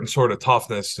a certain sort of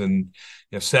toughness. And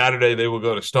Saturday they will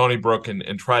go to Stony Brook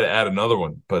and try to add another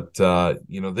one. But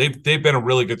they've been a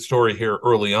really good story here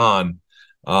early on,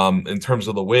 in terms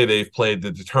of the way they've played,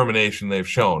 the determination they've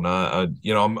shown.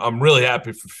 I'm really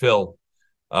happy for Phil.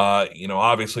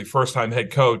 Obviously first time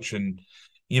head coach, and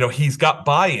he's got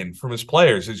buy-in from his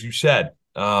players, as you said.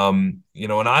 And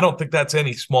I don't think that's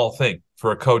any small thing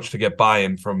for a coach to get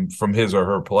buy-in from his or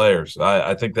her players.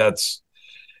 I think that's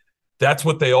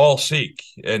what they all seek,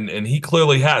 and he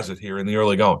clearly has it here in the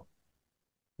early going.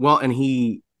 Well, and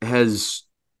he has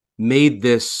made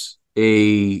this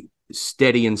a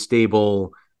steady and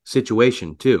stable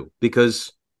situation too,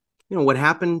 because what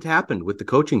happened with the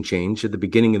coaching change at the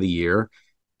beginning of the year,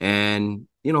 and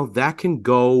that can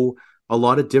go a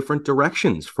lot of different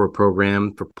directions for a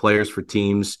program, for players, for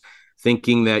teams,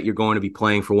 thinking that you're going to be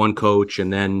playing for one coach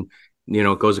and then,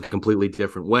 it goes a completely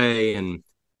different way. And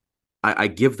I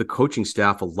give the coaching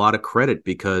staff a lot of credit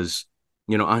because,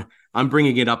 I'm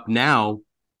bringing it up now,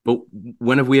 but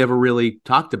when have we ever really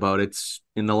talked about it? It's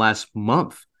in the last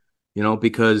month,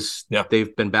 because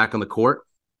they've been back on the court.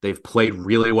 They've played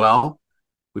really well.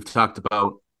 We've talked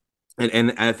about,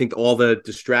 and I think all the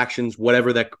distractions,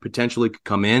 whatever that potentially could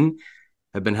come in,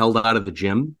 have been held out of the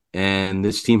gym. And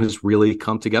this team has really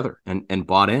come together and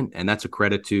bought in. And that's a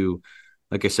credit to,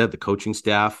 like I said, the coaching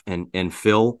staff and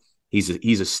Phil. He's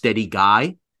a steady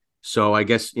guy. So I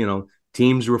guess,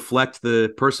 teams reflect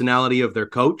the personality of their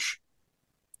coach.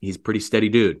 He's a pretty steady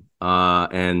dude.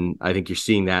 And I think you're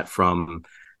seeing that from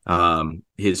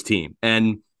his team.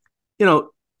 And,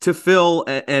 to Phil,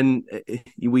 and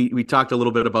we talked a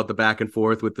little bit about the back and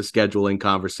forth with the scheduling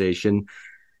conversation.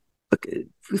 Look,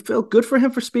 we feel good for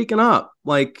him for speaking up.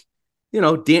 Like,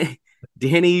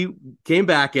 Danny came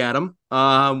back at him,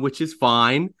 which is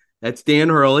fine. That's Dan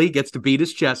Hurley, gets to beat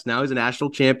his chest now. He's a national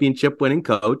championship winning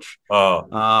coach.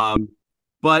 Oh.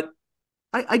 But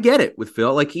I get it with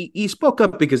Phil. Like he spoke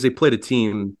up because they played a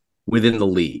team within the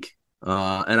league.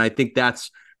 And I think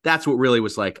that's what really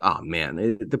was like, oh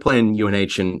man, they're playing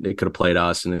UNH and they could have played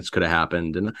us and this could have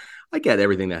happened. And I get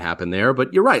everything that happened there,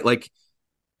 but you're right. Like,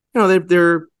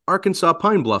 they're Arkansas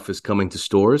Pine Bluff is coming to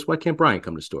stores. Why can't Bryant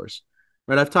come to stores?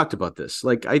 Right. I've talked about this.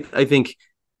 Like, I think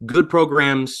good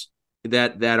programs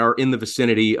that are in the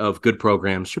vicinity of good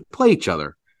programs should play each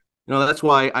other. That's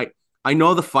why I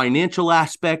know the financial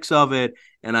aspects of it.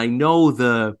 And I know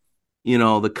the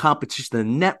competition, the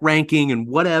net ranking and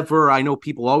whatever. I know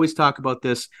people always talk about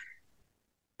this.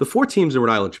 The 4 teams in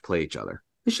Rhode Island should play each other.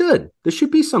 They should. There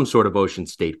should be some sort of Ocean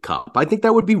State Cup. I think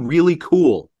that would be really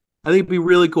cool.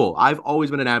 I've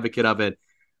always been an advocate of it.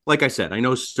 Like I said, I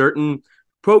know certain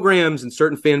programs and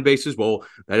certain fan bases, well,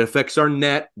 that affects our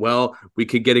net. Well, we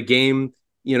could get a game,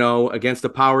 against a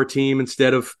power team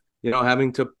instead of,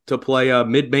 having to play a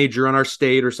mid-major on our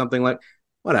state or something like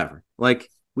whatever. Like,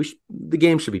 the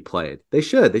game should be played. They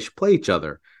should play each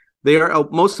other.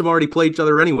 Most of them already play each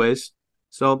other anyways.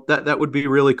 So that would be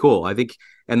really cool. I think,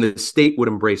 and the state would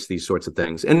embrace these sorts of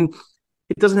things. And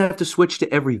it doesn't have to switch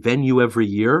to every venue every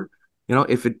year.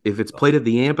 If it's played at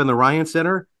the AMP and the Ryan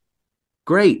Center,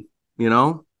 great.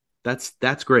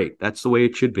 That's great. That's the way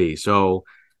it should be. So,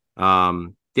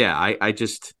 I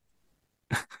just,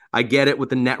 I get it with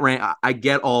the net rank. I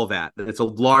get all that. It's a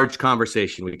large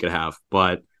conversation we could have,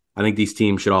 but I think these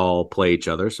teams should all play each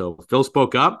other. So Phil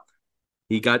spoke up.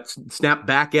 He got snapped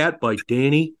back at by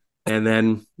Danny, and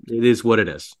then it is what it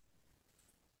is.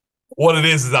 What it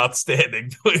is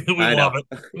outstanding. We love it.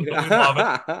 We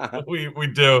love it. We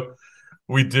do.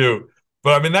 We do.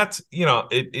 But I mean, that's,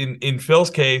 in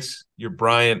Phil's case, you're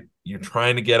Bryant, you're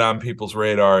trying to get on people's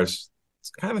radars.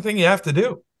 It's the kind of thing you have to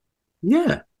do.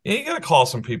 Yeah. You got to call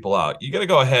some people out. You got to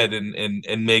go ahead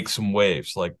and make some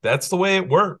waves. Like, that's the way it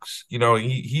works.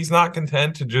 He's not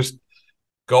content to just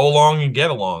go along and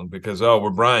get along because, we're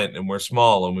Bryant and we're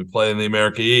small and we play in the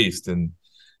America East and,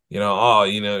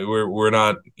 we're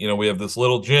not, we have this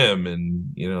little gym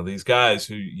and, these guys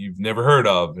who you've never heard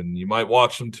of and you might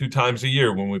watch them 2 times a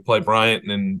year when we play Bryant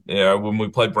and when we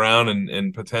play Brown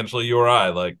and potentially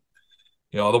URI. Like,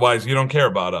 otherwise you don't care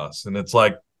about us. And it's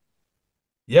like,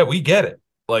 yeah, we get it.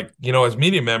 Like, as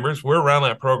media members, we're around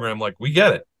that program. Like, we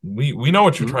get it. We know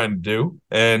what you're trying to do.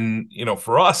 And,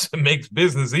 for us, it makes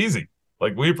business easy.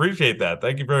 Like, we appreciate that.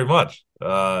 Thank you very much.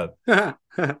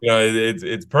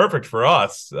 It's perfect for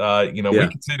us. We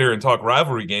can sit here and talk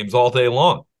rivalry games all day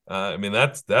long. I mean,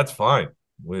 that's fine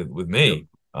with me.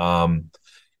 But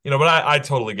I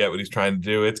totally get what he's trying to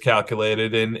do. It's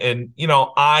calculated. And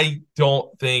I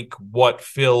don't think what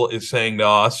Phil is saying to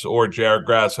us or Jared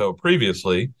Grasso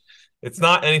previously, it's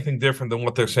not anything different than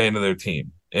what they're saying to their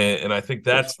team. And I think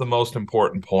that's the most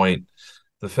important point.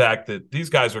 The fact that these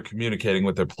guys are communicating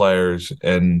with their players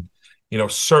and,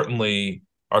 certainly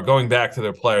are going back to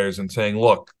their players and saying,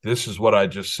 look, this is what I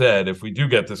just said. If we do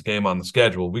get this game on the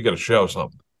schedule, we got to show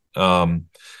something. And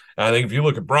I think if you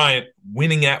look at Bryant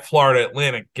winning at Florida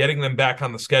Atlantic, getting them back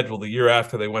on the schedule the year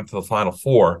after they went to the Final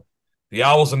Four, the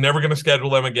Owls are never going to schedule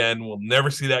them again. We'll never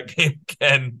see that game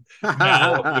again.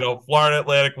 Now, Florida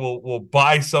Atlantic will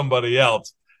buy somebody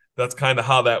else. That's kind of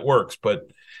how that works. But,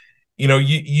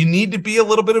 you need to be a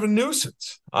little bit of a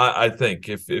nuisance. I think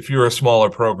if you're a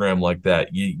smaller program like that,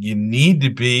 you need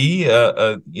to be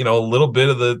a little bit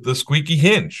of the squeaky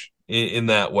hinge in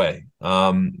that way.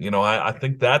 I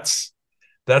think that's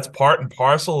part and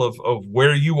parcel of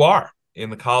where you are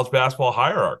in the college basketball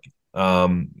hierarchy.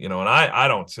 And I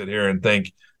don't sit here and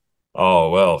think, oh,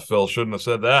 well, Phil shouldn't have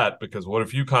said that because what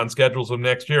if UConn schedules them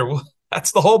next year? Well,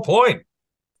 that's the whole point.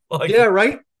 Like, yeah,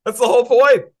 right. That's the whole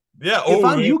point. Yeah. If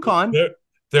I'm UConn,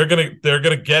 they're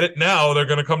gonna get it now. They're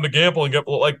gonna come to Gamble and get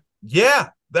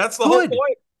that's the whole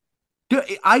point.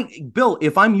 Bill,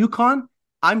 if I'm UConn,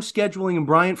 I'm scheduling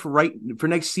Bryant for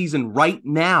next season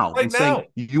saying,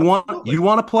 you want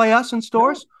to play us in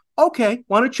stores? Okay,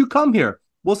 why don't you come here?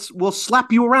 we'll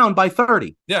slap you around by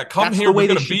 30. Yeah, come That's here. the We're way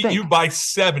going they to should beat think. you by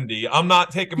 70. I'm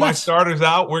not taking my Yes. starters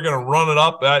out. We're going to run it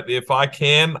up. If I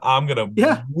can, I'm going to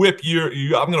Yeah. whip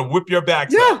I'm going to whip your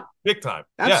backside Yeah. big time.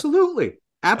 Yeah, Absolutely.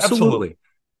 absolutely.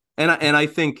 Absolutely. And I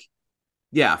think,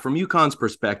 yeah, from UConn's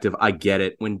perspective, I get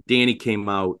it. When Danny came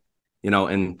out,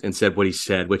 and said what he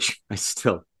said, which I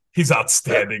still He's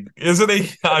outstanding, isn't he?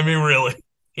 I mean, really,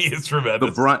 he is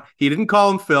tremendous. He didn't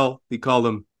call him Phil. He called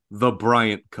him the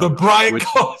Bryant coach. The Bryant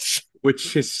coach.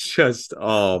 Which is just,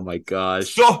 oh my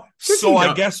gosh. So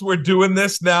I guess we're doing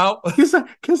this now. Because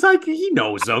he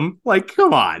knows him. Like,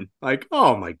 come on. Like,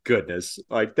 oh my goodness.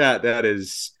 Like that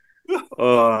is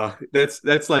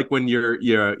that's like when you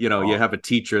have a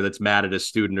teacher that's mad at a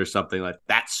student or something, like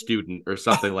that student or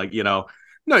something. Like,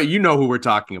 no, you know who we're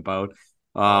talking about.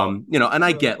 And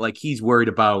I get, like, he's worried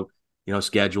about,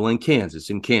 scheduling Kansas,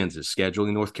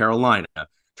 scheduling North Carolina,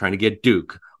 trying to get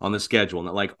Duke on the schedule,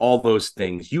 and like all those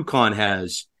things. UConn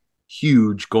has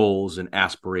huge goals and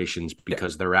aspirations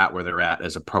because they're at where they're at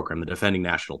as a program, the defending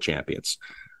national champions.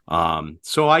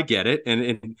 So I get it, and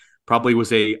it probably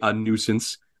was a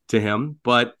nuisance to him,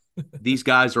 but these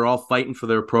guys are all fighting for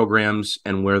their programs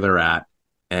and where they're at,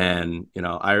 and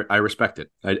I respect it.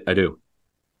 I do.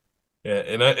 Yeah,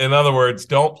 in other words,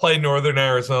 don't play Northern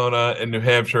Arizona and New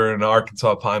Hampshire and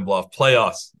Arkansas Pine Bluff. Play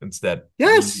us instead.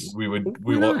 Yes, we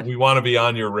want to be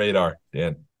on your radar,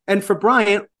 Dan. And for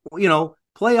Bryant,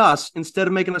 play us instead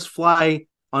of making us fly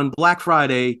on Black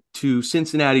Friday to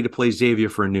Cincinnati to play Xavier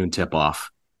for a noon tip-off.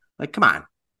 Like, come on,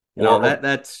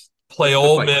 that's play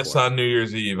Ole Miss on New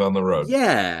Year's Eve on the road.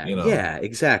 Yeah, yeah,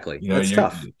 exactly. That's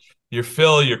tough. You're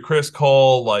Phil, you're Chris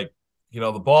Cole, like. The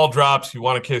ball drops, you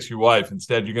want to kiss your wife.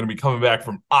 Instead, you're going to be coming back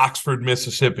from Oxford,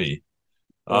 Mississippi.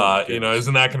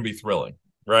 Isn't that going to be thrilling?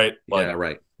 Right? Like, yeah,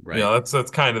 right.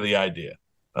 That's kind of the idea.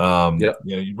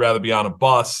 You'd rather be on a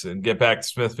bus and get back to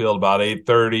Smithfield about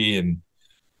 8:30 and,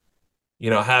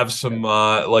 have some,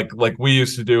 like we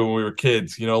used to do when we were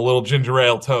kids, a little ginger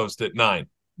ale toast at 9,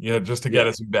 just to get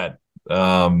us in bed.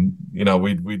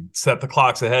 We'd set the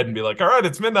clocks ahead and be like, all right,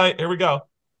 it's midnight. Here we go.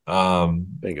 There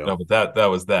you go. But that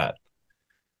was that.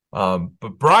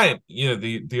 But Bryant,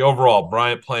 the overall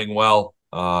Bryant playing well,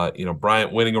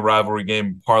 Bryant winning a rivalry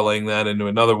game, parlaying that into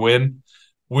another win.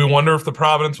 We wonder if the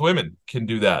Providence women can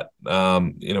do that,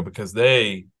 because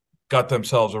they got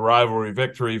themselves a rivalry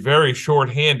victory, very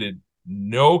shorthanded.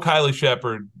 No Kylie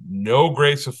Shepard, no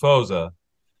Grace Afosa,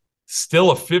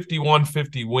 still a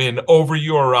 51-50 win over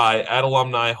URI at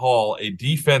Alumni Hall, a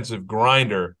defensive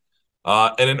grinder.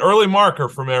 And an early marker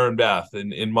from Aaron Bath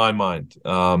in my mind.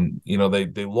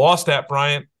 They lost at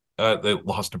Bryant. They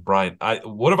lost to Bryant.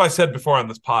 What have I said before on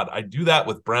this pod? I do that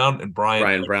with Brown and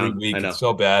Bryant every week. It's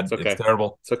so bad. It's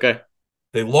terrible. It's okay.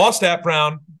 They lost at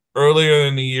Brown earlier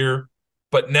in the year,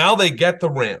 but now they get the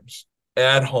Rams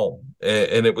at home.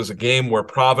 And it was a game where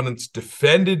Providence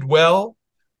defended well.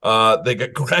 They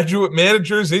got graduate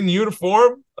managers in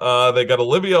uniform. They got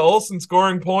Olivia Olson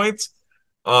scoring points.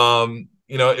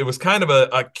 It was kind of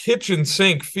a kitchen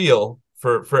sink feel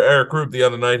for Eric Rube the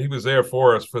other night. He was there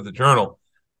for us for the Journal.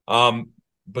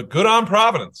 But good on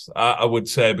Providence, I would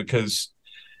say, because,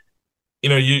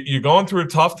 you're going through a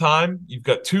tough time. You've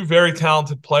got two very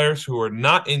talented players who are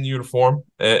not in uniform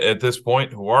at this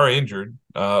point, who are injured,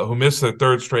 who missed their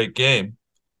third straight game.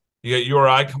 You got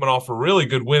URI coming off a really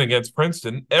good win against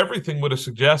Princeton. Everything would have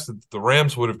suggested that the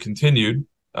Rams would have continued,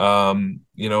 and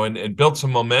built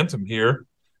some momentum here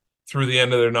through the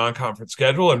end of their non-conference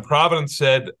schedule, and Providence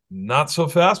said, not so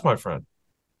fast, my friend.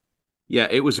 Yeah,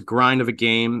 it was a grind of a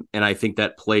game, and I think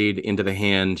that played into the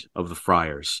hand of the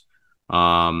Friars.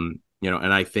 And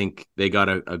I think they got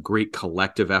a great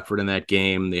collective effort in that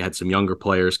game. They had some younger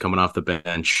players coming off the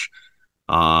bench.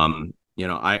 I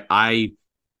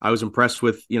was impressed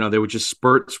with, there were just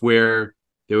spurts where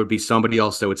there would be somebody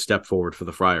else that would step forward for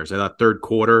the Friars. I thought third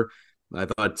quarter, I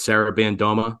thought Sarah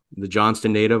Bandoma, the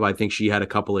Johnston native, I think she had a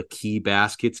couple of key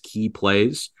baskets, key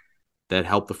plays that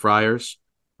helped the Friars.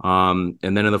 And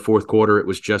then in the fourth quarter, it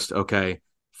was just, okay,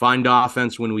 find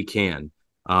offense when we can.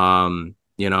 And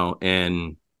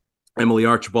Emily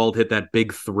Archibald hit that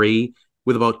big three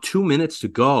with about 2 minutes to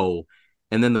go.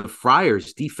 And then the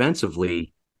Friars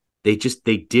defensively, they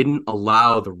didn't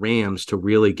allow the Rams to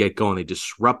really get going. They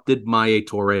disrupted Maya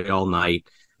Torre all night.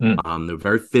 They're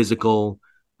very physical.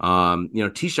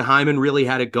 Tisha Hyman really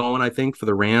had it going, I think, for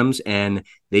the Rams, and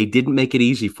they didn't make it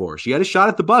easy for her. She had a shot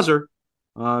at the buzzer.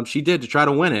 She did, to try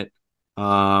to win it. But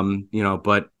on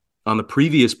the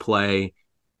previous play,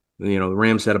 the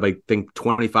Rams had, I think,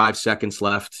 25 seconds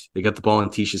left. They got the ball in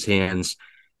Tisha's hands,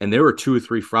 and there were 2 or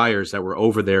 3 Friars that were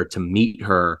over there to meet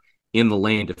her in the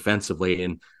lane defensively.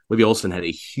 And Olivia Olson had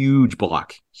a huge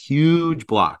block.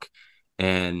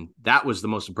 And that was the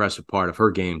most impressive part of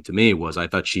her game to me. Was I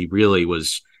thought she really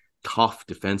was tough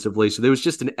defensively. So there was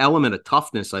just an element of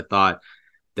toughness, I thought,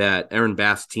 that Erin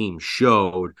Bath's team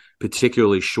showed,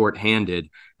 particularly shorthanded,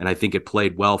 and I think it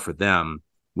played well for them,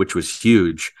 which was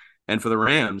huge. And for the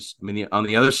Rams, I mean, on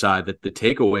the other side, that the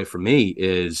takeaway for me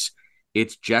is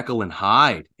it's Jekyll and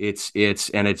Hyde.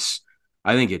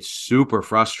 I think it's super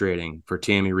frustrating for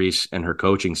Tammy Reese and her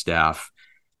coaching staff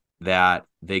that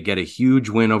they get a huge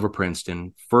win over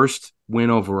Princeton, first win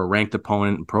over a ranked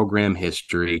opponent in program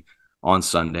history on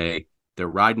Sunday. They're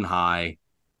riding high,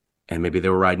 and maybe they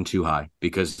were riding too high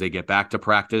because they get back to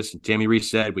practice. And Tammy Reese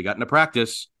said, we got into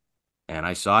practice, and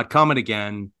I saw it coming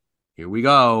again. Here we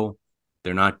go.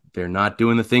 They're not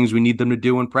doing the things we need them to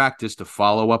do in practice to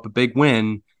follow up a big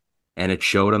win, and it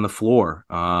showed on the floor.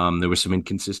 There was some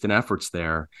inconsistent efforts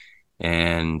there.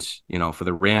 And, for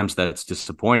the Rams, that's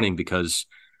disappointing because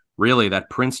really that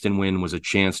Princeton win was a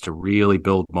chance to really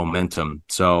build momentum.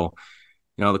 So,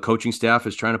 the coaching staff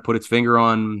is trying to put its finger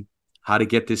on how to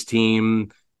get this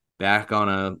team back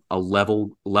on a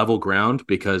level ground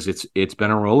because it's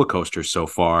been a roller coaster so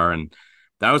far. And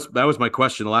that was my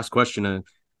question. The last question to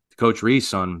Coach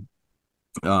Reese on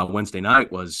Wednesday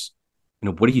night was,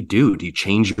 what do you do? Do you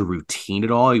change your routine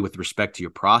at all with respect to your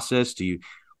process?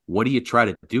 What do you try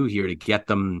to do here to get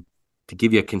them to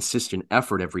give you a consistent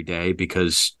effort every day?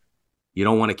 Because you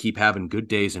don't want to keep having good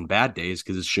days and bad days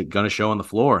because it's going to show on the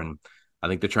floor. And I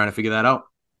think they're trying to figure that out.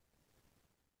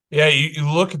 Yeah, you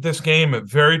look at this game, a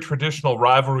very traditional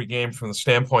rivalry game from the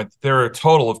standpoint that there are a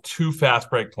total of 2 fast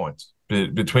break points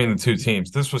between the two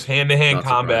teams. This was hand-to-hand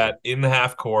combat in the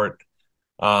half court.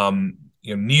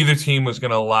 Neither team was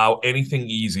going to allow anything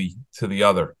easy to the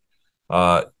other.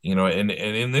 And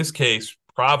in this case,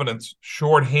 Providence,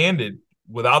 shorthanded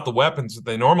without the weapons that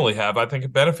they normally have, I think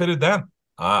it benefited them.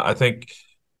 I think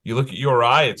you look at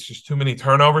URI, it's just too many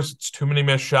turnovers, it's too many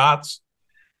missed shots.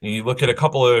 You look at a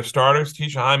couple of their starters,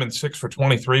 Tisha Hyman 6 for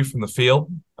 23 from the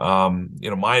field.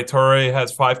 Maya Torre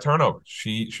has 5 turnovers.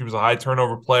 She was a high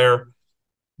turnover player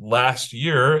last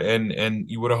year, and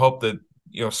you would have hoped that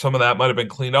some of that might have been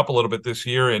cleaned up a little bit this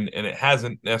year, and it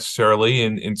hasn't necessarily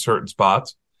in certain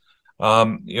spots.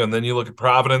 And then you look at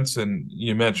Providence, and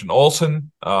you mentioned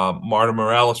Olson, Marta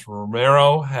Morales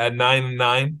Romero had 9 and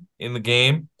 9 in the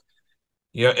game.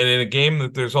 And in a game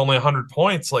that there's only 100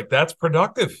 points, like that's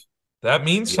productive. That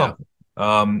means something.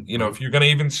 If you're going to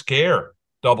even scare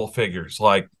double figures,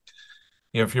 like,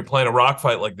 if you're playing a rock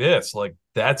fight like this, like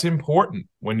that's important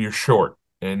when you're short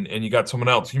and you got someone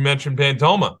else. You mentioned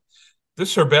Bandoma. This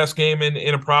is her best game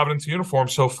in a Providence uniform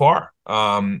so far.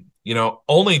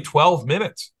 Only 12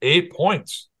 minutes, 8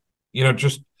 points,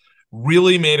 just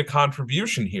really made a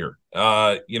contribution here.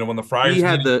 When the Friars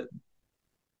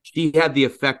she had the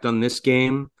effect on this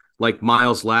game like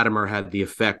Miles Latimer had the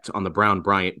effect on the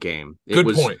Brown-Bryant game.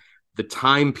 Good point. The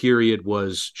time period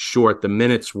was short. The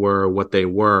minutes were what they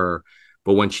were.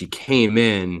 But when she came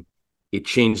in, it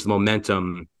changed the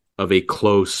momentum of a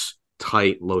close,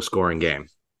 tight, low-scoring game.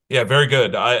 Yeah, very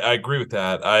good. I agree with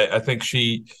that. I think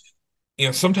she,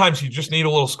 sometimes you just need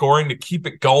a little scoring to keep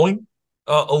it going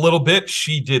a little bit.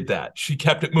 She did that. She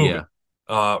kept it moving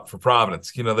for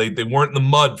Providence. They weren't in the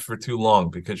mud for too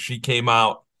long because she came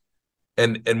out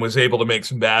and was able to make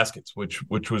some baskets,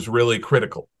 which was really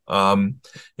critical.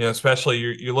 Especially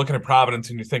you're looking at Providence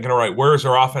and you're thinking, all right, where is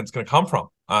our offense going to come from?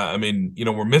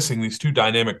 We're missing these 2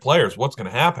 dynamic players. What's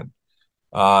going to happen?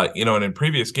 And in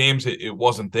previous games, it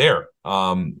wasn't there.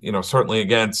 Certainly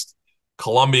against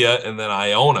Columbia and then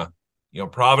Iona,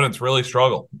 Providence really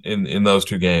struggled in those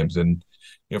 2 games. And,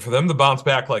 for them to bounce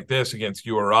back like this against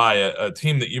URI, a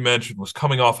team that you mentioned was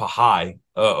coming off a high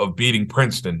of beating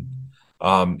Princeton,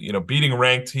 beating a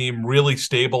ranked team, really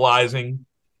stabilizing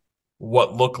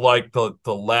what looked like the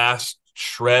last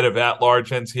shred of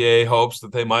at-large NCAA hopes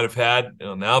that they might have had.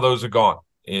 Now those are gone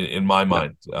in my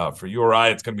mind. For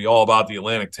URI, it's going to be all about the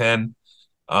Atlantic 10.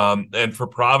 And for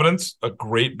Providence, a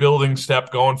great building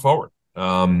step going forward.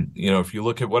 If you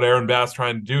look at what Erin Bath's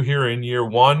trying to do here in year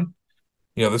 1,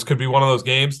 this could be one of those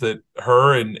games that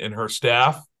her and her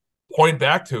staff point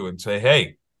back to and say,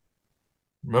 hey,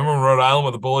 remember Rhode Island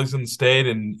with the bullies in the state,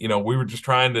 and we were just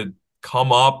trying to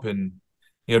come up and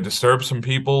disturb some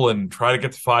people and try to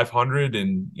get to 500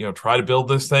 and try to build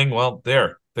this thing. Well,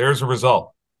 there's a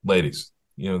result, ladies.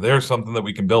 There's something that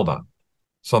we can build on,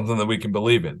 something that we can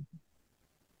believe in.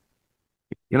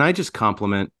 Can I just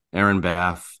compliment Erin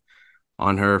Bath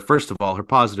on her, first of all, her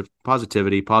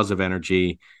positivity, positive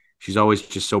energy. She's always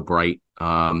just so bright.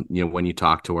 When you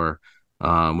talk to her,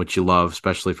 which you love,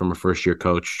 especially from a first-year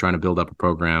coach trying to build up a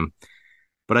program.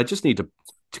 but I just need to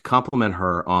compliment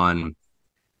her on,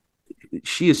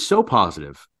 she is so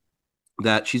positive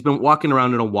that she's been walking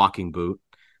around in a walking boot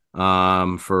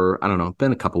for, I don't know,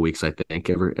 been a couple weeks, I think,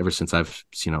 ever since I've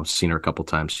seen her a couple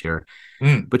times here.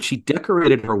 But she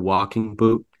decorated her walking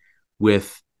boot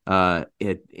with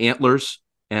antlers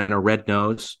and a red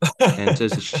nose, and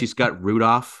says that she's got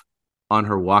Rudolph on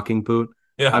her walking boot.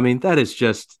 Yeah. I mean, that's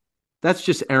just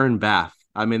Erin Bath.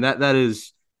 I mean, that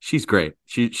is, she's great.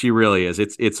 She really is.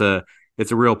 It's a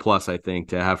real plus, I think,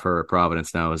 to have her at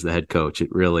Providence now as the head coach. It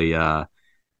really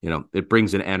it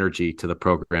brings an energy to the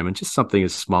program, and just something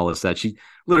as small as that. She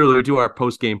literally would do our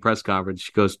post-game press conference.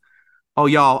 She goes, "Oh,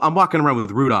 y'all, I'm walking around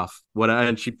with Rudolph."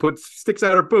 And she sticks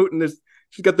out her boot, and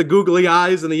she's got the googly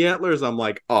eyes and the antlers. I'm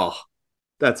like, oh,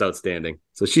 that's outstanding.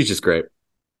 So she's just great.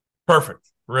 Perfect.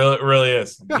 Really, really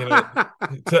is.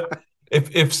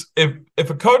 If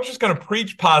a coach is going to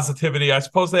preach positivity, I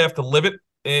suppose they have to live it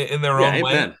in their own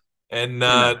way.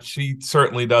 And she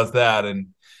certainly does that. And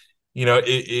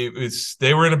it was,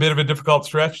 they were in a bit of a difficult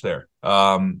stretch there.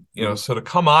 So to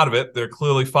come out of it, they're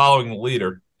clearly following the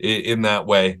leader in that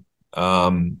way.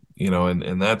 And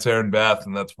that's Erin Bath,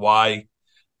 and that's why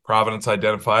Providence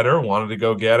identified her, wanted to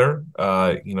go get her,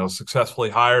 successfully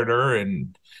hired her,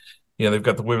 and they've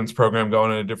got the women's program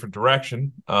going in a different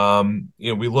direction.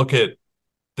 We look at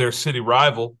their city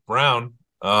rival, Brown,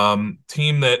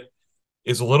 team that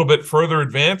is a little bit further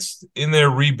advanced in their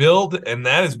rebuild, and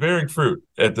that is bearing fruit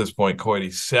at this point. Coit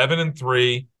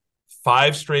 7-3,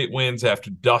 5 straight wins after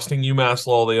dusting UMass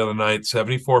Lowell the other night,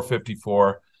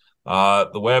 74-54.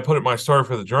 The way I put it in my story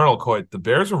for the Journal, Coit, the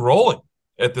Bears are rolling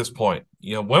at this point.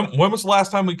 When was the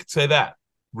last time we could say that?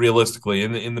 Realistically,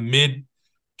 in the mid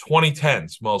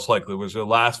 2010s, most likely was their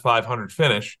last 500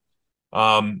 finish.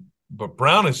 But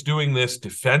Brown is doing this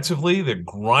defensively. They're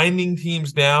grinding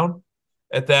teams down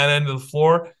at that end of the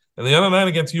floor. And the other night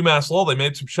against UMass Lowell, they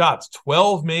made some shots.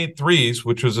 12 made threes,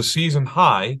 which was a season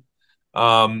high.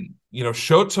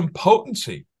 Showed some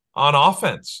potency on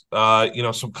offense.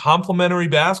 Some complementary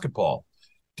basketball.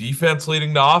 Defense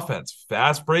leading to offense.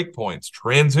 Fast break points.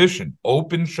 Transition.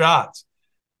 Open shots.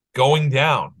 Going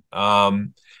down.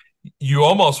 You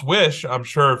almost wish, I'm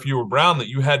sure, if you were Brown, that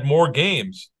you had more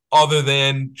games other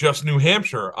than just New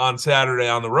Hampshire on Saturday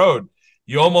on the road.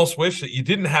 You almost wish that you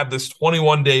didn't have this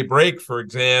 21-day break for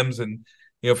exams and,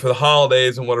 for the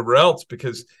holidays and whatever else,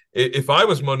 because if I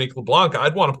was Monique LeBlanc,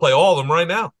 I'd want to play all of them right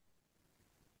now.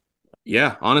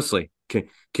 Yeah, honestly.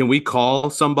 Can we call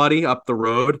somebody up the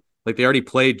road? Like, they already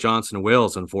played Johnson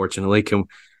Wales, unfortunately. Can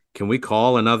we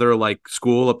call another,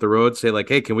 school up the road, say,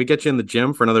 hey, can we get you in the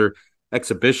gym for another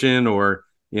exhibition or,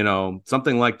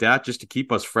 something like that, just to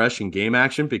keep us fresh in game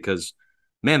action? Because,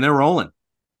 man, they're rolling.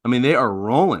 I mean, they are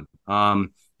rolling.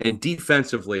 And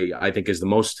defensively, I think, is the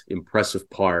most impressive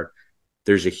part.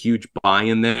 There's a huge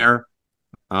buy-in there.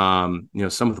 Some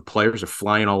of the players are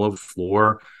flying all over the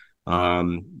floor.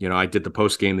 I did the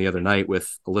post game the other night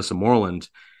with Alyssa Moreland,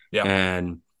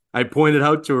 and I pointed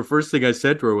out to her, first thing I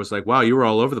said to her was like, "Wow, you were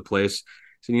all over the place."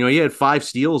 So, you had 5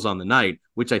 steals on the night,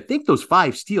 which I think those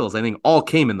 5 steals, all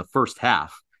came in the first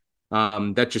half.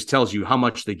 That just tells you how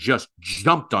much they just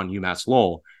jumped on UMass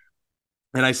Lowell.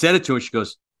 And I said it to her. She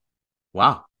goes,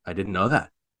 "Wow, I didn't know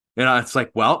that." It's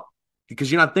like, well, because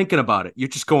you're not thinking about it. You're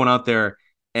just going out there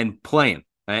and playing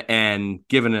and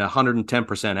giving it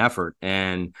 110% effort.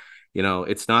 And,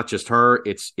 it's not just her.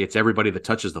 It's everybody that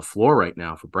touches the floor right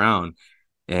now for Brown.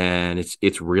 And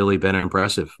it's really been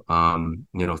impressive.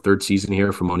 Third season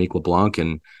here for Monique LeBlanc,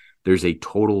 and there's a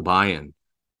total buy-in.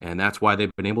 And that's why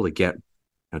they've been able to get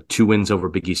 2 wins over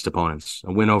Big East opponents,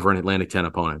 a win over an Atlantic 10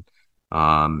 opponent.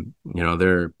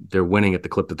 They're winning at the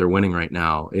clip that they're winning right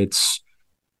now.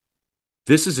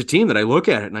 This is a team that I look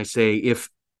at it and I say, if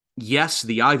yes,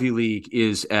 the Ivy League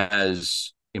is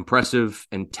as impressive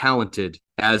and talented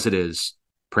as it is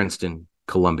Princeton,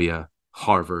 Columbia,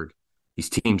 Harvard, these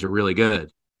teams are really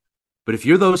good. But if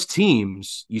you're those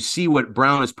teams, you see what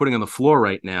Brown is putting on the floor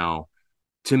right now.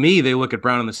 To me, they look at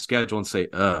Brown on the schedule and say,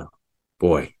 "Oh,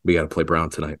 boy, we got to play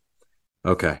Brown tonight."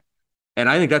 Okay. And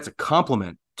I think that's a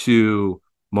compliment to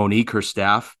Monique, her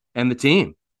staff, and the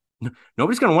team.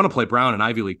 Nobody's going to want to play Brown in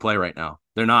Ivy League play right now.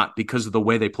 They're not, because of the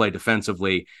way they play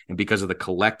defensively and because of the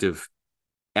collective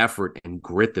effort and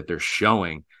grit that they're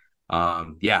showing.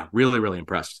 Really, really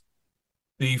impressed.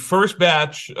 The first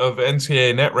batch of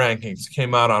NCAA net rankings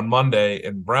came out on Monday,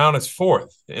 and Brown is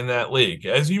 4th in that league.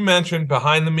 As you mentioned,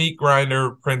 behind the meat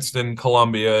grinder, Princeton,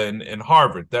 Columbia, and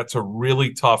Harvard. That's a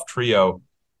really tough trio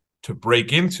to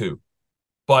break into.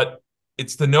 But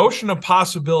it's the notion of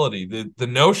possibility, the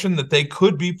notion that they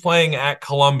could be playing at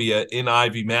Columbia in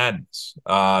Ivy Madness,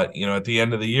 at the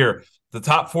end of the year. the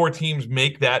top 4 teams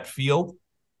make that field.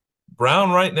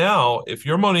 Brown right now, if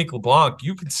you're Monique LeBlanc,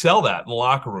 you can sell that in the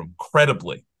locker room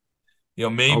credibly.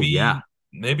 Oh yeah.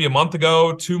 Maybe a month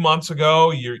ago, 2 months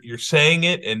ago, you're saying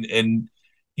it and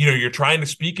you're trying to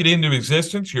speak it into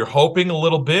existence. You're hoping a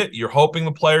little bit. You're hoping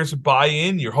the players would buy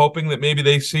in. You're hoping that maybe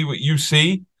they see what you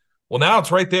see. Well, now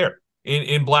it's right there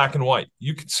in black and white.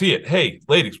 You can see it. Hey,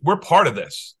 ladies, we're part of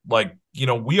this. Like,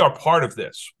 we are part of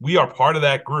this. We are part of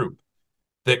that group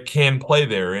that can play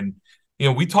there. And,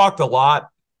 we talked a lot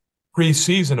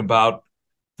preseason about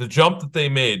the jump that they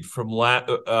made from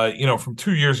from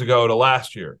 2 years ago to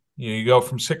last year. You go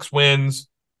from 6 wins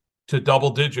to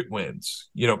double-digit wins.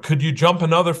 Could you jump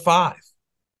another 5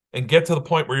 and get to the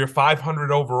point where you're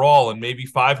 500 overall and maybe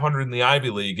 500 in the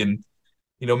Ivy League? And,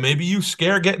 maybe you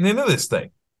scare getting into this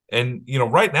thing. And,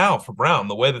 right now for Brown,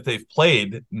 the way that they've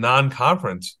played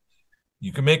non-conference,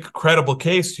 you can make a credible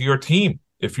case to your team.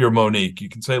 If you're Monique, you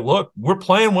can say, look, we're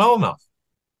playing well enough.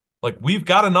 Like, we've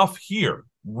got enough here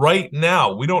right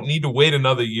now. We don't need to wait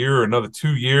another year or another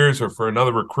 2 years or for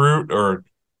another recruit or,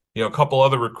 a couple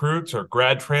other recruits or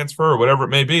grad transfer or whatever it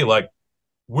may be. Like,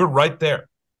 we're right there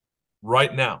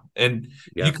right now. And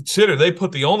you consider they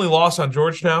put the only loss on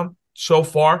Georgetown so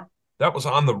far. That was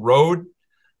on the road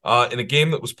in a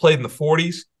game that was played in the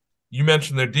 40s. You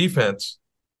mentioned their defense.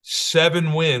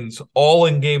 7 wins, all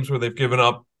in games where they've given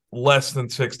up less than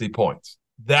 60 points.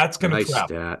 That's going to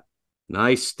travel.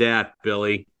 Nice stat,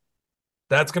 Billy.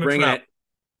 That's going to travel. It.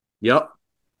 Yep.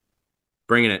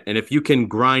 Bringing it. And if you can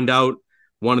grind out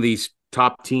one of these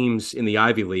top teams in the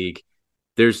Ivy League,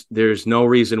 there's no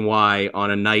reason why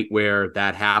on a night where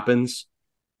that happens,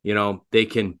 they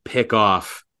can pick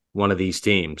off one of these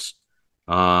teams.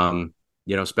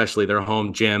 Especially their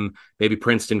home gym. Maybe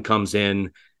Princeton comes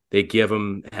in, they give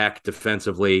them heck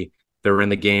defensively. They're in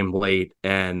the game late,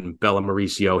 and Bella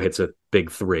Mauricio hits a big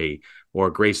 3,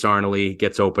 or Grace Arnoley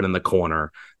gets open in the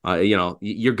corner.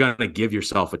 You're going to give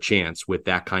yourself a chance with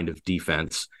that kind of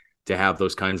defense to have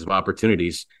those kinds of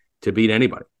opportunities to beat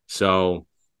anybody. So,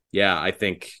 yeah, I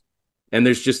think, and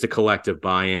there's just a collective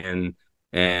buy-in,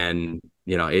 and,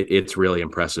 it's really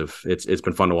impressive. It's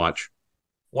been fun to watch.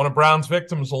 One of Brown's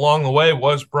victims along the way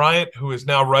was Bryant, who has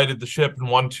now righted the ship and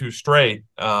won 2 straight.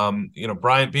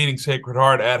 Bryant beating Sacred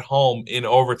Heart at home in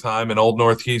overtime, an old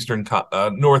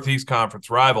Northeast Conference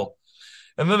rival.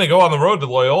 And then they go on the road to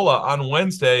Loyola on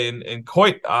Wednesday, and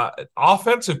Coit,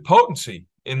 offensive potency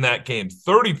in that game.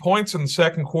 30 points in the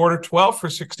second quarter, 12 for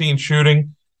 16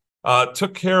 shooting.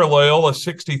 Took care of Loyola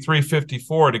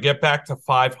 63-54 to get back to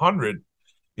 500.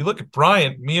 You look at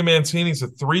Bryant, Mia Mancini's a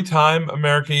 3-time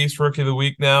America East Rookie of the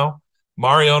Week now.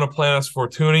 Mariona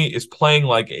Planas-Fortuny is playing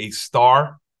like a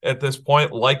star at this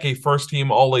point, like a first-team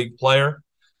All-League player,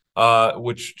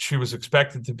 which she was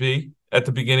expected to be at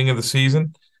the beginning of the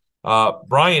season.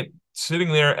 Bryant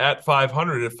sitting there at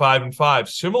 500 at 5-5,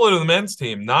 similar to the men's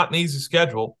team, not an easy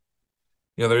schedule.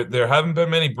 There haven't been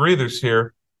many breathers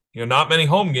here. Not many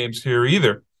home games here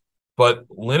either. But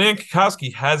Lynn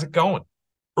Kikowski has it going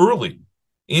early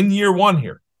in year 1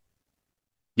 here.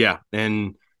 Yeah,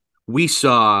 and we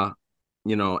saw,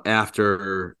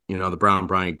 after, the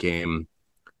Brown-Bryant game,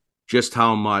 just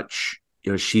how much,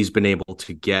 she's been able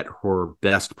to get her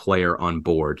best player on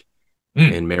board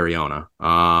in Mariona.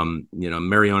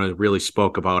 Mariona really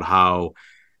spoke about how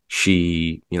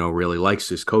she, really likes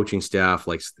his coaching staff,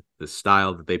 likes the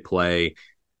style that they play,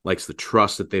 likes the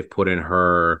trust that they've put in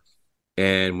her.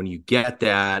 And when you get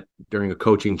that during a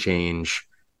coaching change,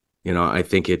 I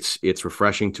think it's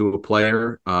refreshing to a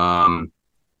player. And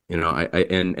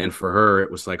for her,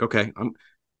 it was like, okay,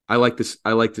 I like this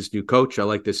new coach. I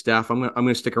like this staff. I'm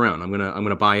gonna stick around. I'm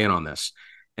gonna buy in on this.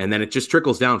 And then it just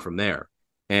trickles down from there.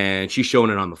 And she's showing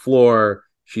it on the floor.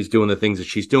 She's doing the things that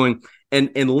she's doing.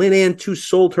 And Lynn Ann too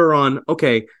sold her on,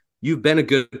 okay, you've been a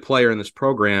good player in this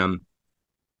program.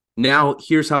 Now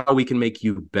here's how we can make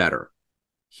you better.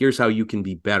 Here's how you can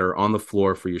be better on the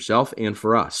floor for yourself and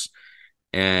for us.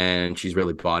 And she's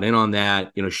really bought in on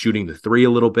that. Shooting the 3 a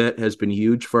little bit has been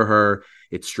huge for her.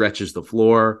 It stretches the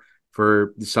floor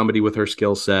for somebody with her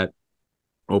skill set,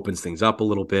 opens things up a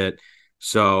little bit.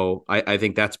 So I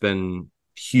think that's been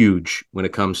huge when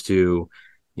it comes to,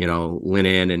 Lynn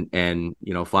Ann and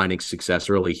finding success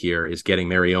early here is getting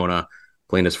Mariona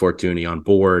Planas-Fortuny on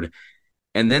board.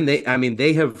 And then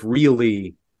they have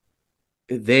really,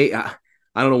 I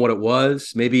don't know what it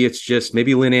was. Maybe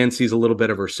Lynn Ann sees a little bit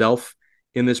of herself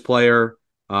in this player.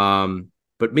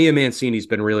 But Mia Mancini's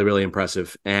been really, really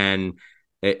impressive. And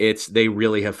they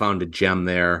really have found a gem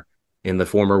there in the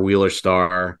former Wheeler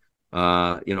star,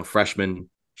 freshman.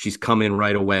 She's come in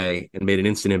right away and made an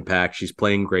instant impact. She's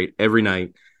playing great every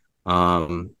night.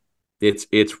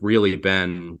 it's really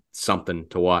been something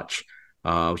to watch.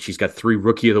 She's got 3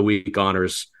 Rookie of the Week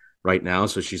honors right now,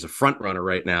 so she's a front runner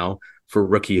right now for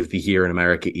Rookie of the Year in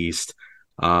America East.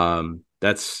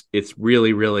 It's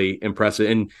really, really impressive.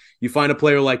 And you find a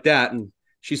player like that, and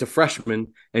she's a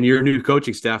freshman, and your new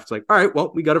coaching staff, it's like, all right,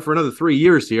 well, we got her for another 3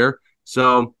 years here,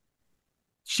 so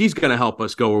she's going to help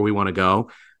us go where we want to go.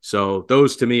 So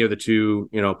those to me are the two,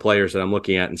 players that I'm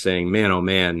looking at and saying, man, oh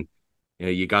man,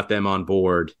 you got them on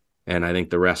board. And I think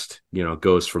the rest,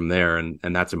 goes from there.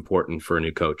 And that's important for a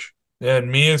new coach. Yeah,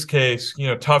 in Mia's case,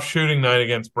 tough shooting night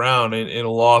against Brown in a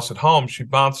loss at home, she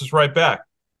bounces right back.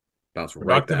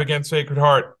 Productive against Sacred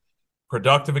Heart.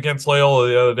 Productive against Loyola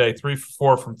the other day, 3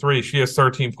 for 4 from 3. She has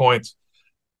 13 points.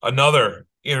 Another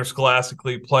Interscholastic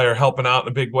League player helping out in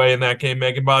a big way in that game,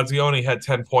 Megan Bozzioni, had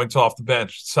 10 points off the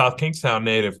bench. South Kingstown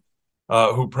native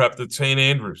who prepped at St.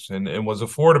 Andrews and was a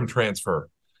Fordham transfer.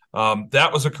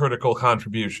 That was a critical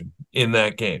contribution in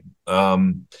that game.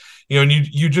 And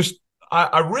you just –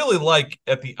 I really like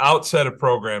at the outset of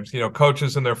programs,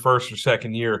 coaches in their first or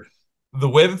second year, the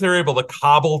way that they're able to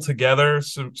cobble together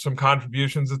some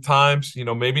contributions at times,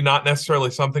 maybe not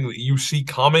necessarily something that you see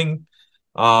coming.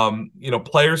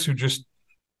 Players who just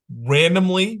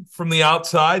randomly from the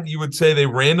outside, you would say they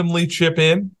randomly chip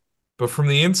in, but from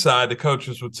the inside, the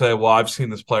coaches would say, well, I've seen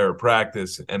this player at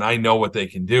practice and I know what they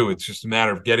can do. It's just a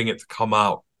matter of getting it to come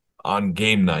out on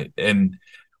game night. And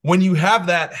when you have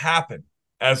that happen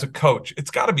as a coach,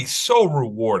 it's got to be so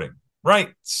rewarding, right?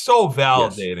 So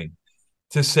validating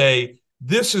to say,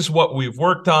 this is what we've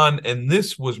worked on, and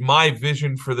this was my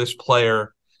vision for this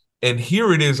player, and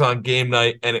here it is on game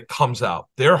night, and it comes out.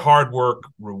 Their hard work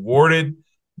rewarded,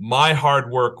 my hard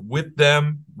work with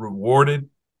them rewarded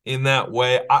in that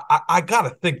way. I got to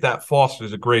think that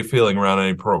fosters a great feeling around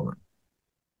any program.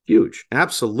 Huge.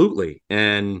 Absolutely.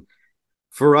 And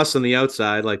for us on the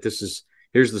outside, like here's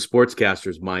the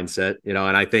sportscaster's mindset, and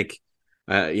I think,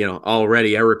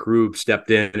 already Eric Rube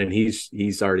stepped in and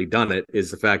he's already done it,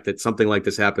 is the fact that something like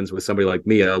this happens with somebody like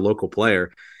me, a local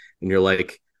player, and you're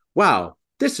like, wow,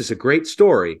 this is a great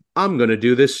story. I'm going to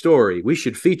do this story. We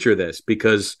should feature this,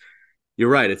 because you're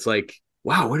right. It's like,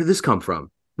 wow, where did this come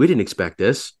from? We didn't expect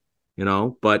this,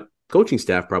 but coaching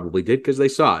staff probably did, because they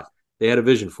saw it. They had a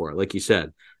vision for it, like you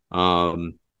said.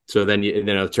 So then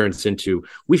it turns into,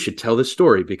 we should tell this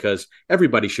story because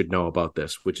everybody should know about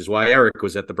this, which is why Eric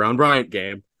was at the Brown-Bryant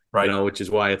game, right? Which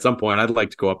is why at some point I'd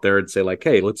like to go up there and say, like,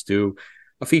 hey, let's do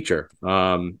a feature,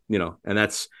 and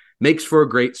that's makes for a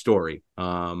great story.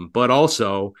 But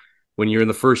also when you're in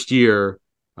the first year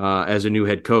as a new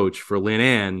head coach for Lynn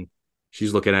Ann,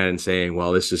 she's looking at it and saying,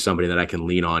 well, this is somebody that I can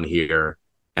lean on here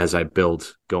as I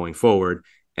build going forward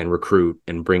and recruit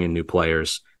and bring in new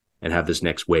players and have this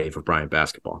next wave of Bryant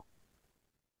basketball.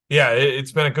 Yeah,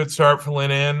 it's been a good start for Lynn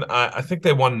Ann. I think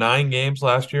they won 9 games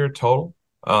last year total.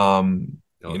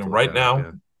 Right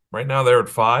now they're at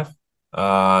 5.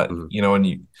 And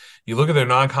you look at their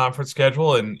non-conference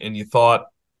schedule and you thought,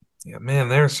 yeah, man,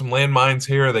 there's some landmines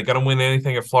here. Are they going to win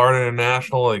anything at Florida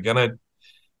International? Are they going to,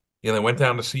 they went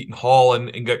down to Seton Hall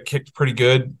and got kicked pretty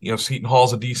good. Seton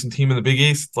Hall's a decent team in the Big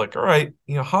East. It's like, all right,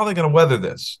 how are they going to weather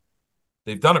this?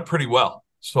 They've done it pretty well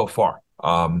so far.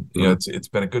 It's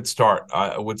been a good start.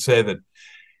 I would say that,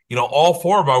 all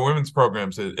 4 of our women's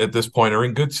programs at this point are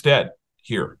in good stead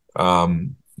here.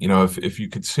 If you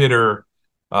consider,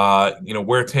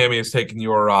 where Tammy has taken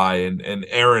URI and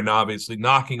Erin obviously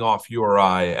knocking off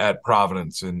URI at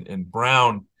Providence and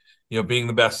Brown, being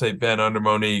the best they've been under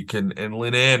Monique and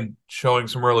Lynn Ann showing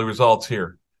some early results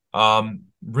here.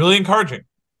 Really encouraging,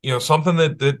 something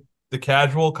that the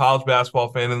casual college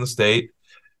basketball fan in the state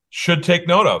should take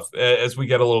note of as we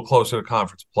get a little closer to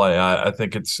conference play. I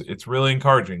think it's really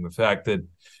encouraging, the fact that,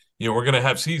 we're going to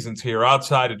have seasons here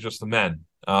outside of just the men,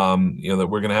 that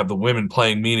we're going to have the women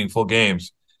playing meaningful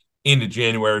games into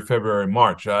January, February,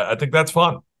 March. I think that's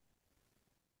fun.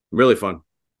 Really fun.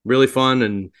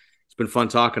 And it's been fun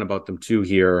talking about them too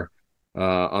here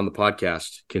on the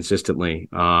podcast consistently,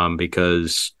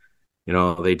 because,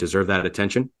 they deserve that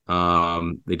attention.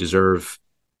 They deserve,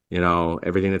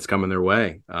 everything that's coming their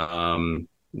way.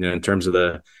 In terms of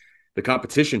the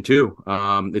competition too,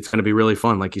 it's going to be really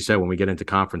fun. Like you said, when we get into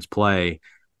conference play,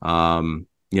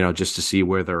 just to see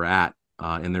where they're at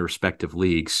in their respective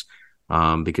leagues,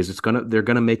 because they're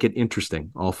going to make it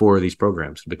interesting. All 4 of these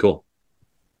programs. It'll be cool.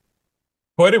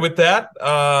 Coit, with that,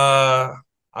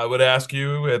 I would ask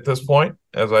you at this point,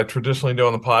 as I traditionally do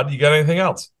on the pod, you got anything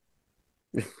else?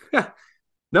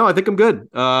 No, I think I'm good.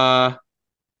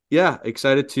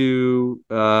 Excited to,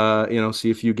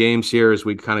 see a few games here as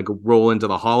we kind of roll into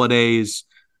the holidays.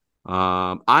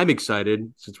 I'm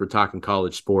excited, since we're talking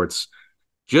college sports,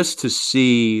 just to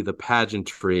see the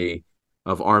pageantry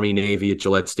of Army Navy at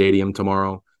Gillette Stadium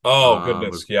tomorrow. Oh We're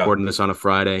goodness, yeah. recording this on a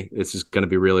Friday. This is going to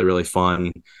be really, really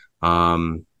fun.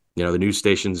 The news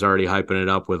station's already hyping it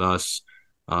up with us,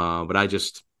 but I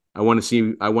want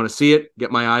to see it,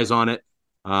 get my eyes on it.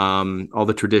 All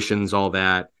the traditions, all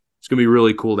that. It's going to be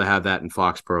really cool to have that in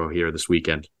Foxborough here this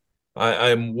weekend.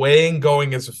 I'm weighing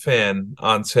going as a fan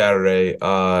on Saturday.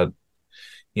 And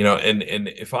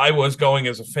if I was going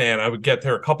as a fan, I would get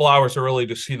there a couple hours early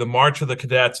to see the March of the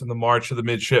Cadets and the March of the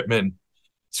Midshipmen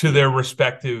to their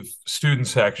respective student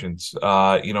sections.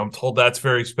 I'm told that's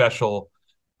very special.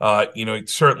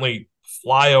 Certainly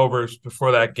flyovers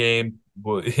before that game.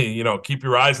 Keep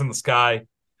your eyes in the sky.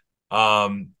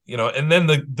 And then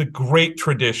the great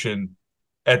tradition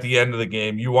at the end of the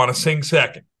game, you want to sing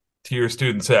second to your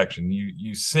student section.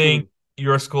 You sing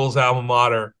your school's alma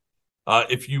mater.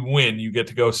 If you win, you get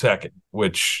to go second,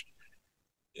 which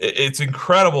it's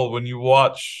incredible when you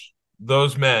watch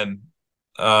those men,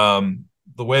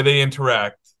 the way they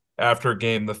interact after a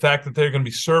game, the fact that they're going to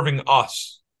be serving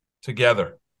us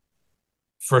together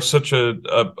for such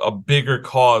a bigger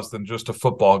cause than just a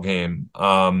football game.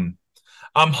 I'm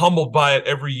humbled by it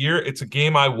every year. It's a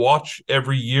game I watch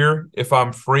every year if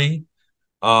I'm free.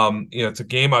 It's a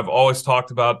game I've always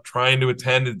talked about trying to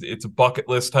attend. It's a bucket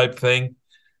list type thing.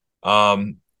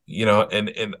 And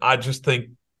I just think,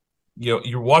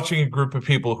 you're watching a group of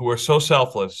people who are so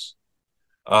selfless,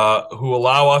 who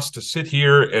allow us to sit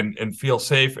here and feel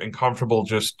safe and comfortable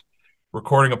just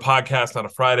recording a podcast on a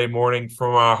Friday morning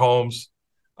from our homes,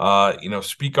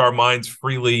 speak our minds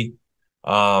freely,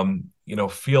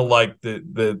 feel like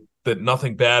that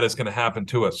nothing bad is going to happen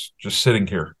to us just sitting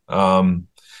here.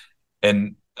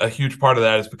 And a huge part of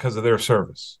that is because of their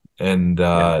service. And,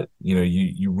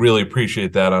 you really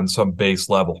appreciate that on some base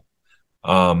level.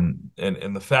 And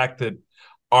the fact that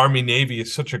Army Navy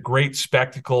is such a great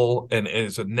spectacle and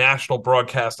is a national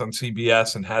broadcast on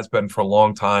CBS and has been for a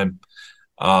long time.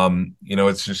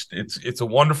 It's a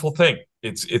wonderful thing.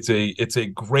 It's a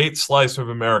great slice of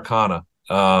Americana.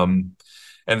 And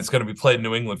it's going to be played in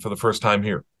New England for the first time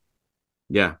here.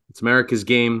 Yeah, it's America's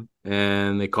game,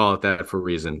 and they call it that for a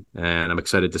reason. And I'm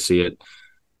excited to see it.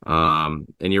 And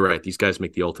you're right; these guys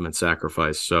make the ultimate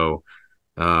sacrifice. So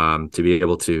to be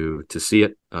able to see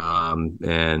it,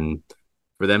 and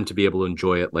for them to be able to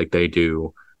enjoy it like they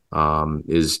do,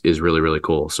 is really, really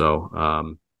cool.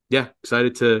 So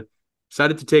excited to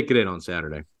take it in on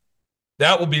Saturday.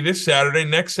 That will be this Saturday.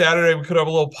 Next Saturday, we could have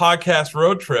a little podcast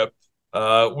road trip.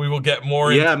 We will get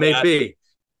more into maybe.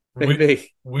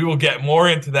 Maybe. We will get more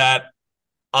into that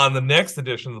on the next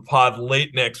edition of the pod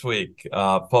late next week.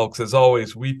 Folks, as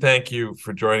always, we thank you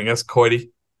for joining us.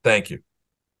 Coity, thank you.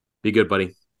 Be good,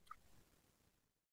 buddy.